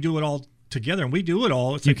do it all together and we do it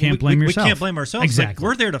all, it's you can't blame yourself. We can't blame ourselves. Exactly.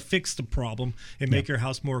 We're there to fix the problem and make your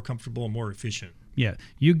house more comfortable and more efficient. Yeah,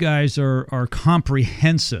 you guys are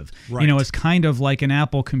comprehensive. Right. It's kind of like an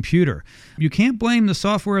Apple computer. You can't blame the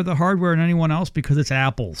software, the hardware, and anyone else because it's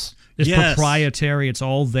Apple's. It's proprietary. It's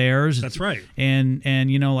all theirs. That's right. And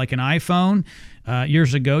like an iPhone,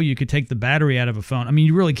 years ago, you could take the battery out of a phone. I mean,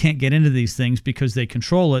 you really can't get into these things because they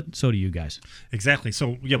control it. So do you guys. Exactly.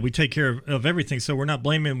 So, yeah, we take care of everything. So we're not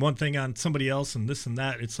blaming one thing on somebody else and this and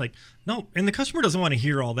that. It's like, no. And the customer doesn't want to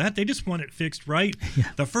hear all that. They just want it fixed right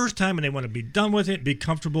the first time, and they want to be done with it, be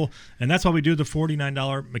comfortable. And that's why we do the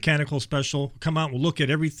 $49 mechanical special. Come out, we'll look at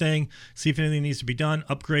everything, see if anything needs to be done,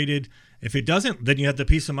 upgraded. If it doesn't, then you have the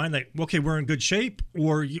peace of mind that, okay, we're in good shape.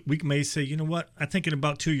 Or we may say, you know what, I think in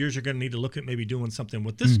about 2 years you're going to need to look at maybe doing something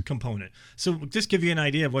with this component. So just give you an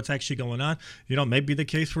idea of what's actually going on. Maybe the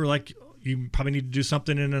case where, like, you probably need to do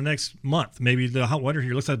something in the next month. Maybe the hot water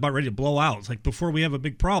heater looks like it's about ready to blow out. It's like, before we have a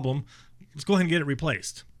big problem, let's go ahead and get it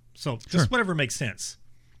replaced. So just whatever makes sense.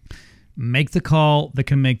 Make the call that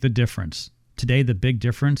can make the difference. Today, the big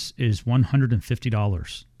difference is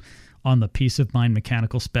 $150 on the Peace of Mind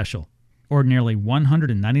Mechanical Special. Ordinarily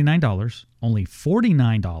 $199, only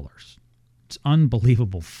 $49. It's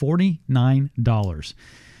unbelievable, $49.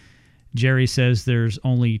 Jerry says there's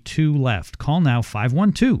only 2 left. Call now,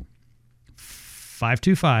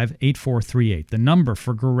 512-525-8438. The number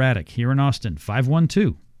for Goratic here in Austin,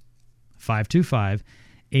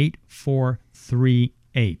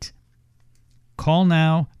 512-525-8438. Call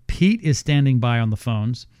now. Pete is standing by on the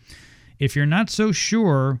phones. If you're not so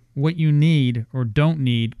sure what you need or don't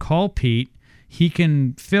need, call Pete. He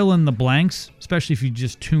can fill in the blanks, especially if you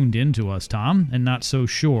just tuned into us, Tom, and not so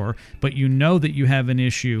sure, but you know that you have an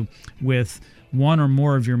issue with one or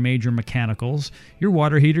more of your major mechanicals, your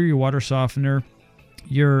water heater, your water softener,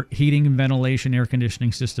 your heating and ventilation, air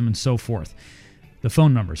conditioning system, and so forth. The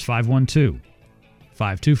phone number is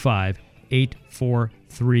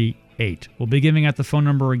 512-525-8438. We'll be giving out the phone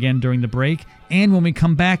number again during the break, and when we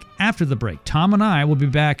come back after the break, Tom and I will be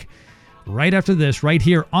back right after this, right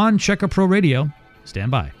here on Checka Pro Radio. Stand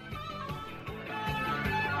by.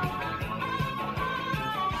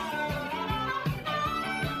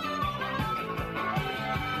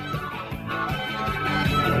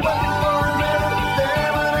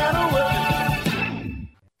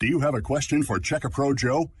 Do you have a question for Checka Pro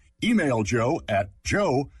Joe? Email Joe at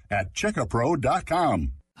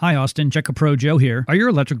checkapro.com. Hi, Austin. Checka Pro Joe here. Are your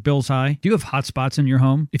electric bills high? Do you have hot spots in your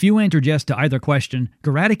home? If you answered yes to either question,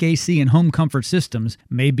 Goratic AC and Home Comfort Systems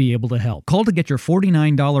may be able to help. Call to get your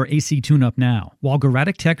 $49 AC tune-up now. While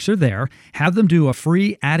Goratic techs are there, have them do a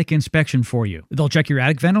free attic inspection for you. They'll check your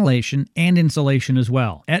attic ventilation and insulation as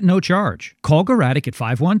well, at no charge. Call Goratic at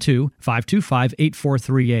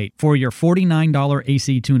 512-525-8438 for your $49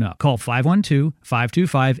 AC tune-up. Call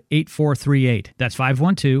 512-525-8438. That's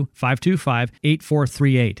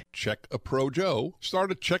 512-525-8438. 844-843-8438. Check a Pro Joe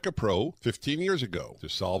started Check a Pro 15 years ago to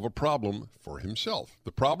solve a problem for himself.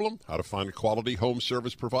 The problem? How to find a quality home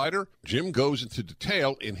service provider? Jim goes into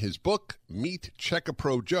detail in his book, Meet Check a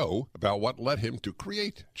Pro Joe, about what led him to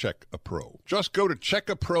create Check a Pro. Just go to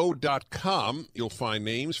checkapro.com. You'll find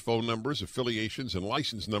names, phone numbers, affiliations, and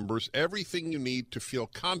license numbers, everything you need to feel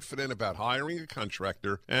confident about hiring a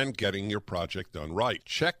contractor and getting your project done right.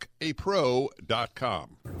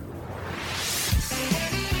 Checkapro.com.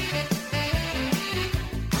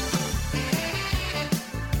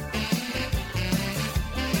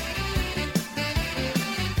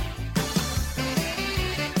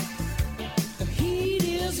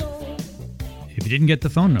 If you didn't get the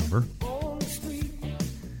phone number,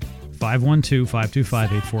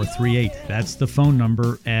 512-525-8438. That's the phone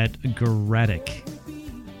number at Garadic.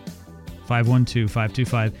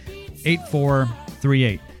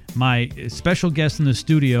 512-525-8438. My special guest in the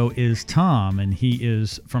studio is Tom, and he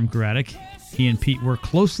is from Garadic. He and Pete work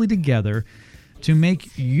closely together to make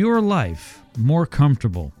your life more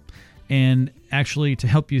comfortable and actually to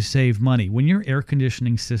help you save money. When your air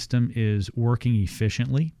conditioning system is working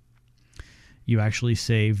efficiently, you actually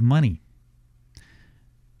save money.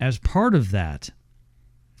 As part of that,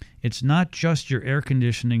 it's not just your air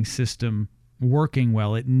conditioning system working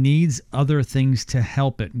well. It needs other things to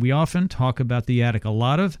help it. We often talk about the attic. A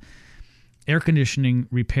lot of air conditioning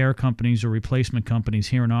repair companies or replacement companies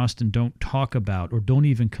here in Austin don't talk about or don't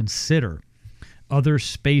even consider other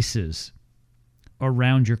spaces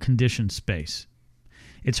around your conditioned space.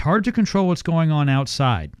 It's hard to control what's going on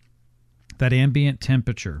outside. That ambient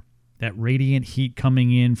temperature, that radiant heat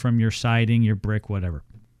coming in from your siding, your brick, whatever.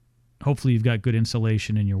 Hopefully you've got good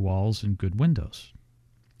insulation in your walls and good windows.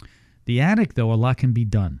 The attic, though, a lot can be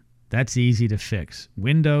done. That's easy to fix.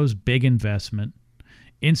 Windows, big investment.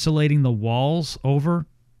 Insulating the walls over,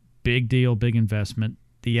 big deal, big investment.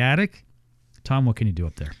 The attic, Tom, what can you do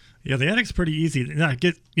up there? Yeah, the attic's pretty easy.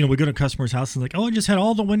 And we go to a customer's house and like, oh, I just had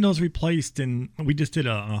all the windows replaced. And we just did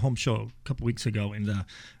a home show a couple weeks ago. And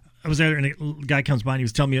I was there and a guy comes by and he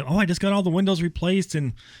was telling me, oh, I just got all the windows replaced.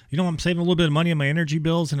 And, I'm saving a little bit of money on my energy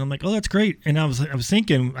bills. And I'm like, oh, that's great. And I was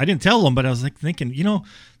thinking, I didn't tell him, but I was like thinking, you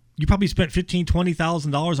probably spent $15,000,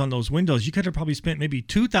 $20,000 on those windows. You could have probably spent maybe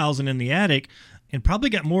 $2,000 in the attic and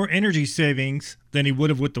probably got more energy savings than he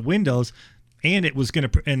would have with the windows. And it was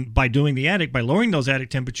and by doing the attic, by lowering those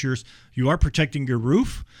attic temperatures, you are protecting your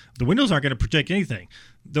roof. The windows aren't going to protect anything.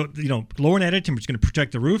 Lowering attic temperature is going to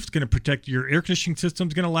protect the roof. It's going to protect your air conditioning system.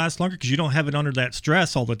 It's going to last longer because you don't have it under that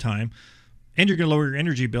stress all the time. And you're going to lower your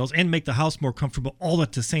energy bills and make the house more comfortable all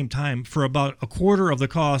at the same time for about a quarter of the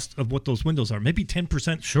cost of what those windows are. Maybe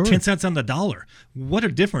 10%, sure. 10 cents on the dollar. What a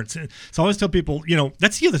difference. So I always tell people,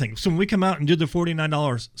 that's the other thing. So when we come out and do the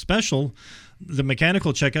 $49 special, the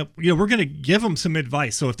mechanical checkup, we're going to give them some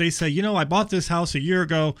advice. So if they say, I bought this house a year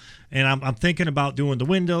ago and I'm thinking about doing the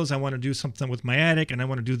windows, I want to do something with my attic and I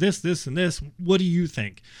want to do this, this, and this. What do you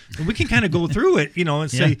think? And we can kind of go through it,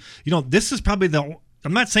 and say, this is probably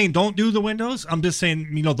I'm not saying don't do the windows. I'm just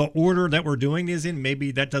saying, the order that we're doing is in,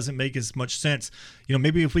 maybe that doesn't make as much sense.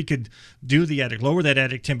 Maybe if we could do the attic, lower that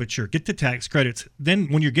attic temperature, get the tax credits, then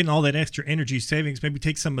when you're getting all that extra energy savings, maybe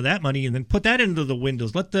take some of that money and then put that into the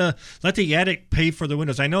windows. Let the attic pay for the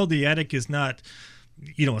windows. I know the attic is not,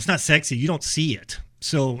 it's not sexy. You don't see it.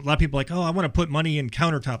 So a lot of people are like, oh, I want to put money in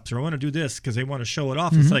countertops or I want to do this because they want to show it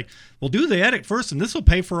off. Mm-hmm. It's like, well, do the attic first and this will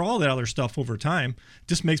pay for all that other stuff over time. It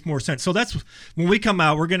just makes more sense. So that's when we come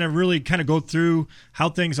out, we're going to really kind of go through how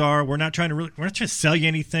things are. We're not trying to sell you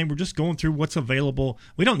anything. We're just going through what's available.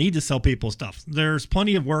 We don't need to sell people stuff. There's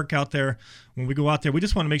plenty of work out there. When we go out there, we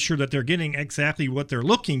just want to make sure that they're getting exactly what they're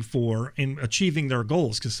looking for in achieving their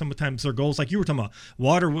goals. Because sometimes their goals, like you were talking about,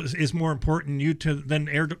 water is more important than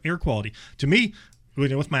air quality. To me,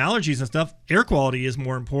 with my allergies and stuff, air quality is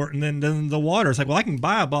more important than the water. It's like, well, I can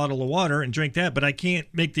buy a bottle of water and drink that, but I can't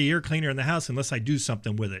make the air cleaner in the house unless I do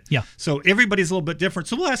something with it. Yeah. So everybody's a little bit different.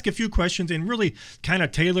 So we'll ask a few questions and really kind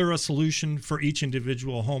of tailor a solution for each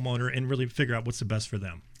individual homeowner and really figure out what's the best for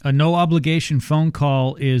them. A no-obligation phone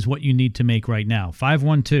call is what you need to make right now.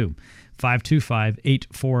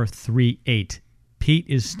 512-525-8438. Pete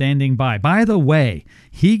is standing by. By the way,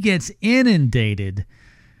 he gets inundated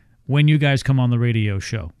when you guys come on the radio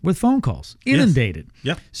show with phone calls. Inundated. Yes.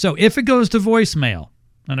 Yep. So if it goes to voicemail,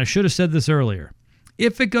 and I should have said this earlier,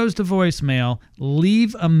 if it goes to voicemail,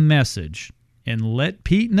 leave a message and let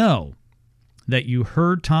Pete know that you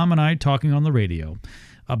heard Tom and I talking on the radio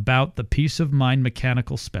about the Peace of Mind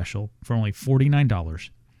mechanical special for only $49.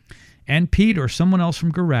 And Pete or someone else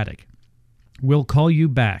from Garadic will call you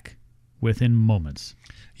back within moments.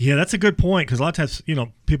 Yeah, that's a good point, because a lot of times,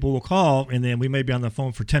 people will call and then we may be on the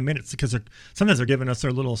phone for 10 minutes because sometimes they're giving us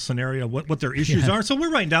their little scenario, what their issues are. So we're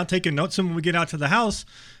writing down, taking notes, and when we get out to the house,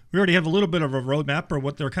 we already have a little bit of a roadmap or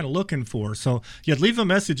what they're kind of looking for. So, leave a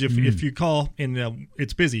message if you call and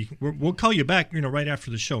it's busy. We'll call you back, right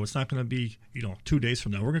after the show. It's not going to be, 2 days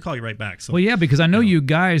from now. We're going to call you right back. So, well, yeah, because I know you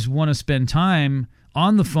guys want to spend time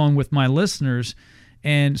on the phone with my listeners.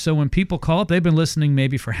 And so when people call up, they've been listening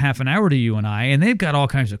maybe for half an hour to you and I, and they've got all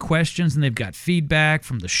kinds of questions, and they've got feedback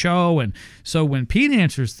from the show. And so when Pete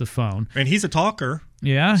answers the phone, and he's a talker.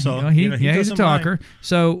 Yeah, so he's a talker. Mind.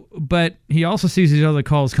 So, but he also sees these other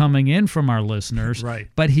calls coming in from our listeners. Right.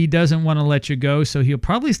 But he doesn't want to let you go, so he'll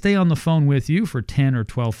probably stay on the phone with you for 10 or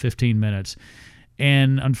 12, 15 minutes.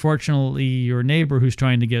 And unfortunately, your neighbor who's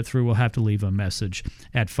trying to get through will have to leave a message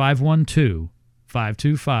at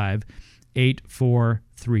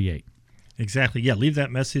 512-525-8438. Exactly. Yeah, leave that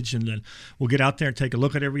message, and then we'll get out there and take a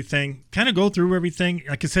look at everything, kind of go through everything.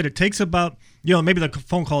 Like I said, it takes about, maybe the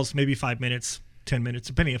phone calls, maybe 5 minutes, 10 minutes,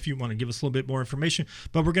 depending if you want to give us a little bit more information.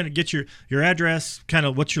 But we're going to get your address, kind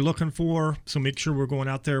of what you're looking for, so make sure we're going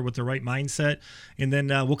out there with the right mindset. And then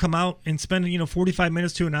we'll come out and spend, 45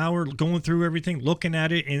 minutes to an hour going through everything, looking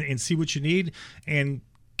at it, and see what you need, and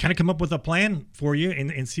kind of come up with a plan for you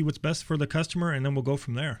and see what's best for the customer, and then we'll go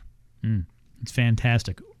from there. It's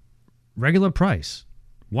fantastic. Regular price,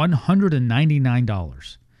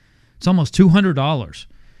 $199. It's almost $200.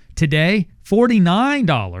 Today,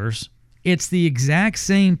 $49. It's the exact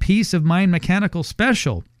same Peace of Mind Mechanical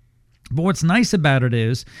Special. But what's nice about it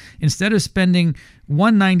is, instead of spending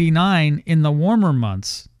 $199 in the warmer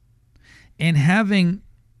months and having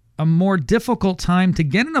a more difficult time to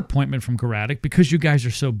get an appointment from Garadic because you guys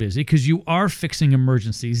are so busy, because you are fixing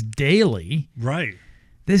emergencies daily. Right.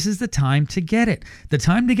 This is the time to get it. The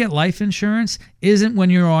time to get life insurance isn't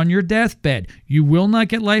when you're on your deathbed. You will not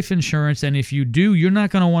get life insurance, and if you do, you're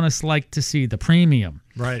not going to want to see the premium.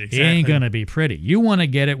 Right, exactly. It ain't going to be pretty. You want to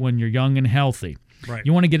get it when you're young and healthy. Right.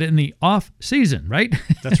 You want to get it in the off season, right?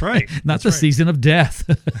 That's right. Not the season of death.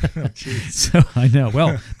 So I know.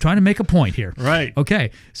 Well, trying to make a point here. Right.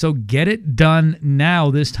 Okay. So get it done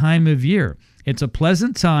now this time of year. It's a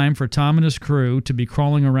pleasant time for Tom and his crew to be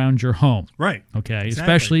crawling around your home. Right. Okay.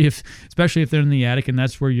 Exactly. Especially if they're in the attic, and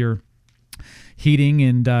that's where your heating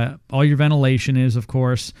and all your ventilation is, of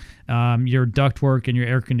course, your ductwork and your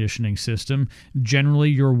air conditioning system,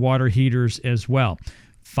 generally your water heaters as well.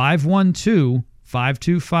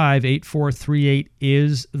 512-525-8438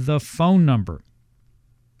 is the phone number.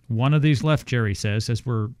 One of these left, Jerry says, as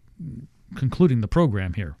we're concluding the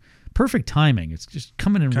program here. Perfect timing. It's just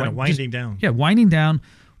coming in. Kind of winding down. Yeah, winding down.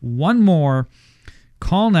 One more.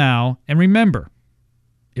 Call now. And remember,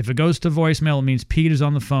 if it goes to voicemail, it means Pete is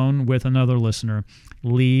on the phone with another listener.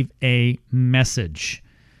 Leave a message.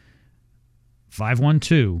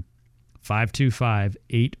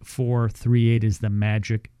 512-525-8438 is the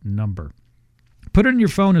magic number. Put it in your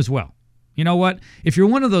phone as well. You know what? If you're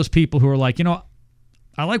one of those people who are like, I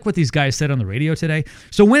like what these guys said on the radio today.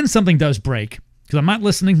 So when something does break, because I'm not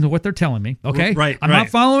listening to what they're telling me, okay? Right. I'm not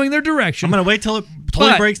following their direction. I'm going to wait till it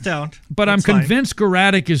breaks down. But I'm convinced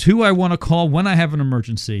Garadic is who I want to call when I have an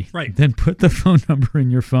emergency. Right. Then put the phone number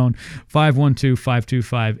in your phone,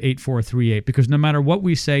 512-525-8438, because no matter what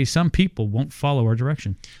we say, some people won't follow our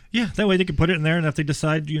direction. Yeah, that way they can put it in there, and if they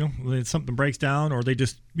decide, something breaks down, or they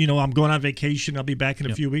just, I'm going on vacation, I'll be back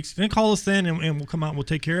in a few weeks, then call us then, and we'll come out and we'll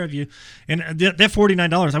take care of you. And that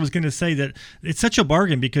 $49, I was going to say that it's such a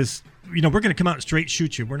bargain because, we're going to come out and straight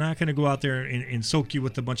shoot you. We're not going to go out there and soak you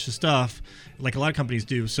with a bunch of stuff like a lot of companies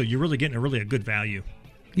do, so you're really getting a good value.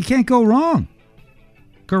 You can't go wrong.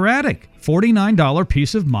 Garadic, $49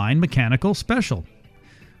 Peace of Mind Mechanical Special.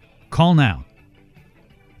 Call now.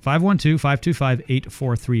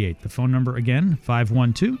 512-525-8438. The phone number again,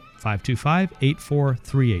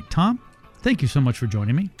 512-525-8438. Tom, thank you so much for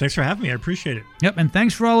joining me. Thanks for having me. I appreciate it. Yep, and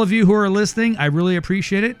thanks for all of you who are listening. I really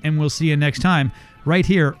appreciate it, and we'll see you next time right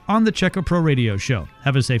here on the Checka Pro Radio Show.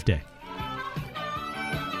 Have a safe day.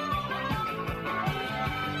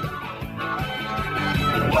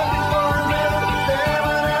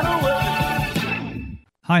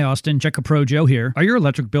 Hi, Austin. Checka Pro Joe here. Are your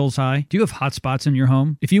electric bills high? Do you have hot spots in your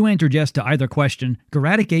home? If you answered yes to either question,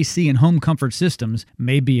 Garadic AC and Home Comfort Systems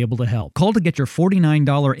may be able to help. Call to get your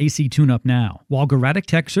 $49 AC tune-up now. While Garadic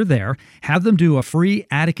techs are there, have them do a free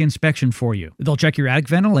attic inspection for you. They'll check your attic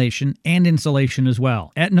ventilation and insulation as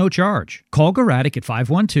well, at no charge. Call Garadic at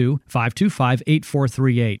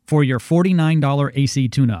 512-525-8438 for your $49 AC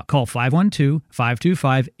tune-up. Call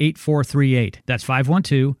 512-525-8438. That's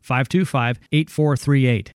 512-525-8438.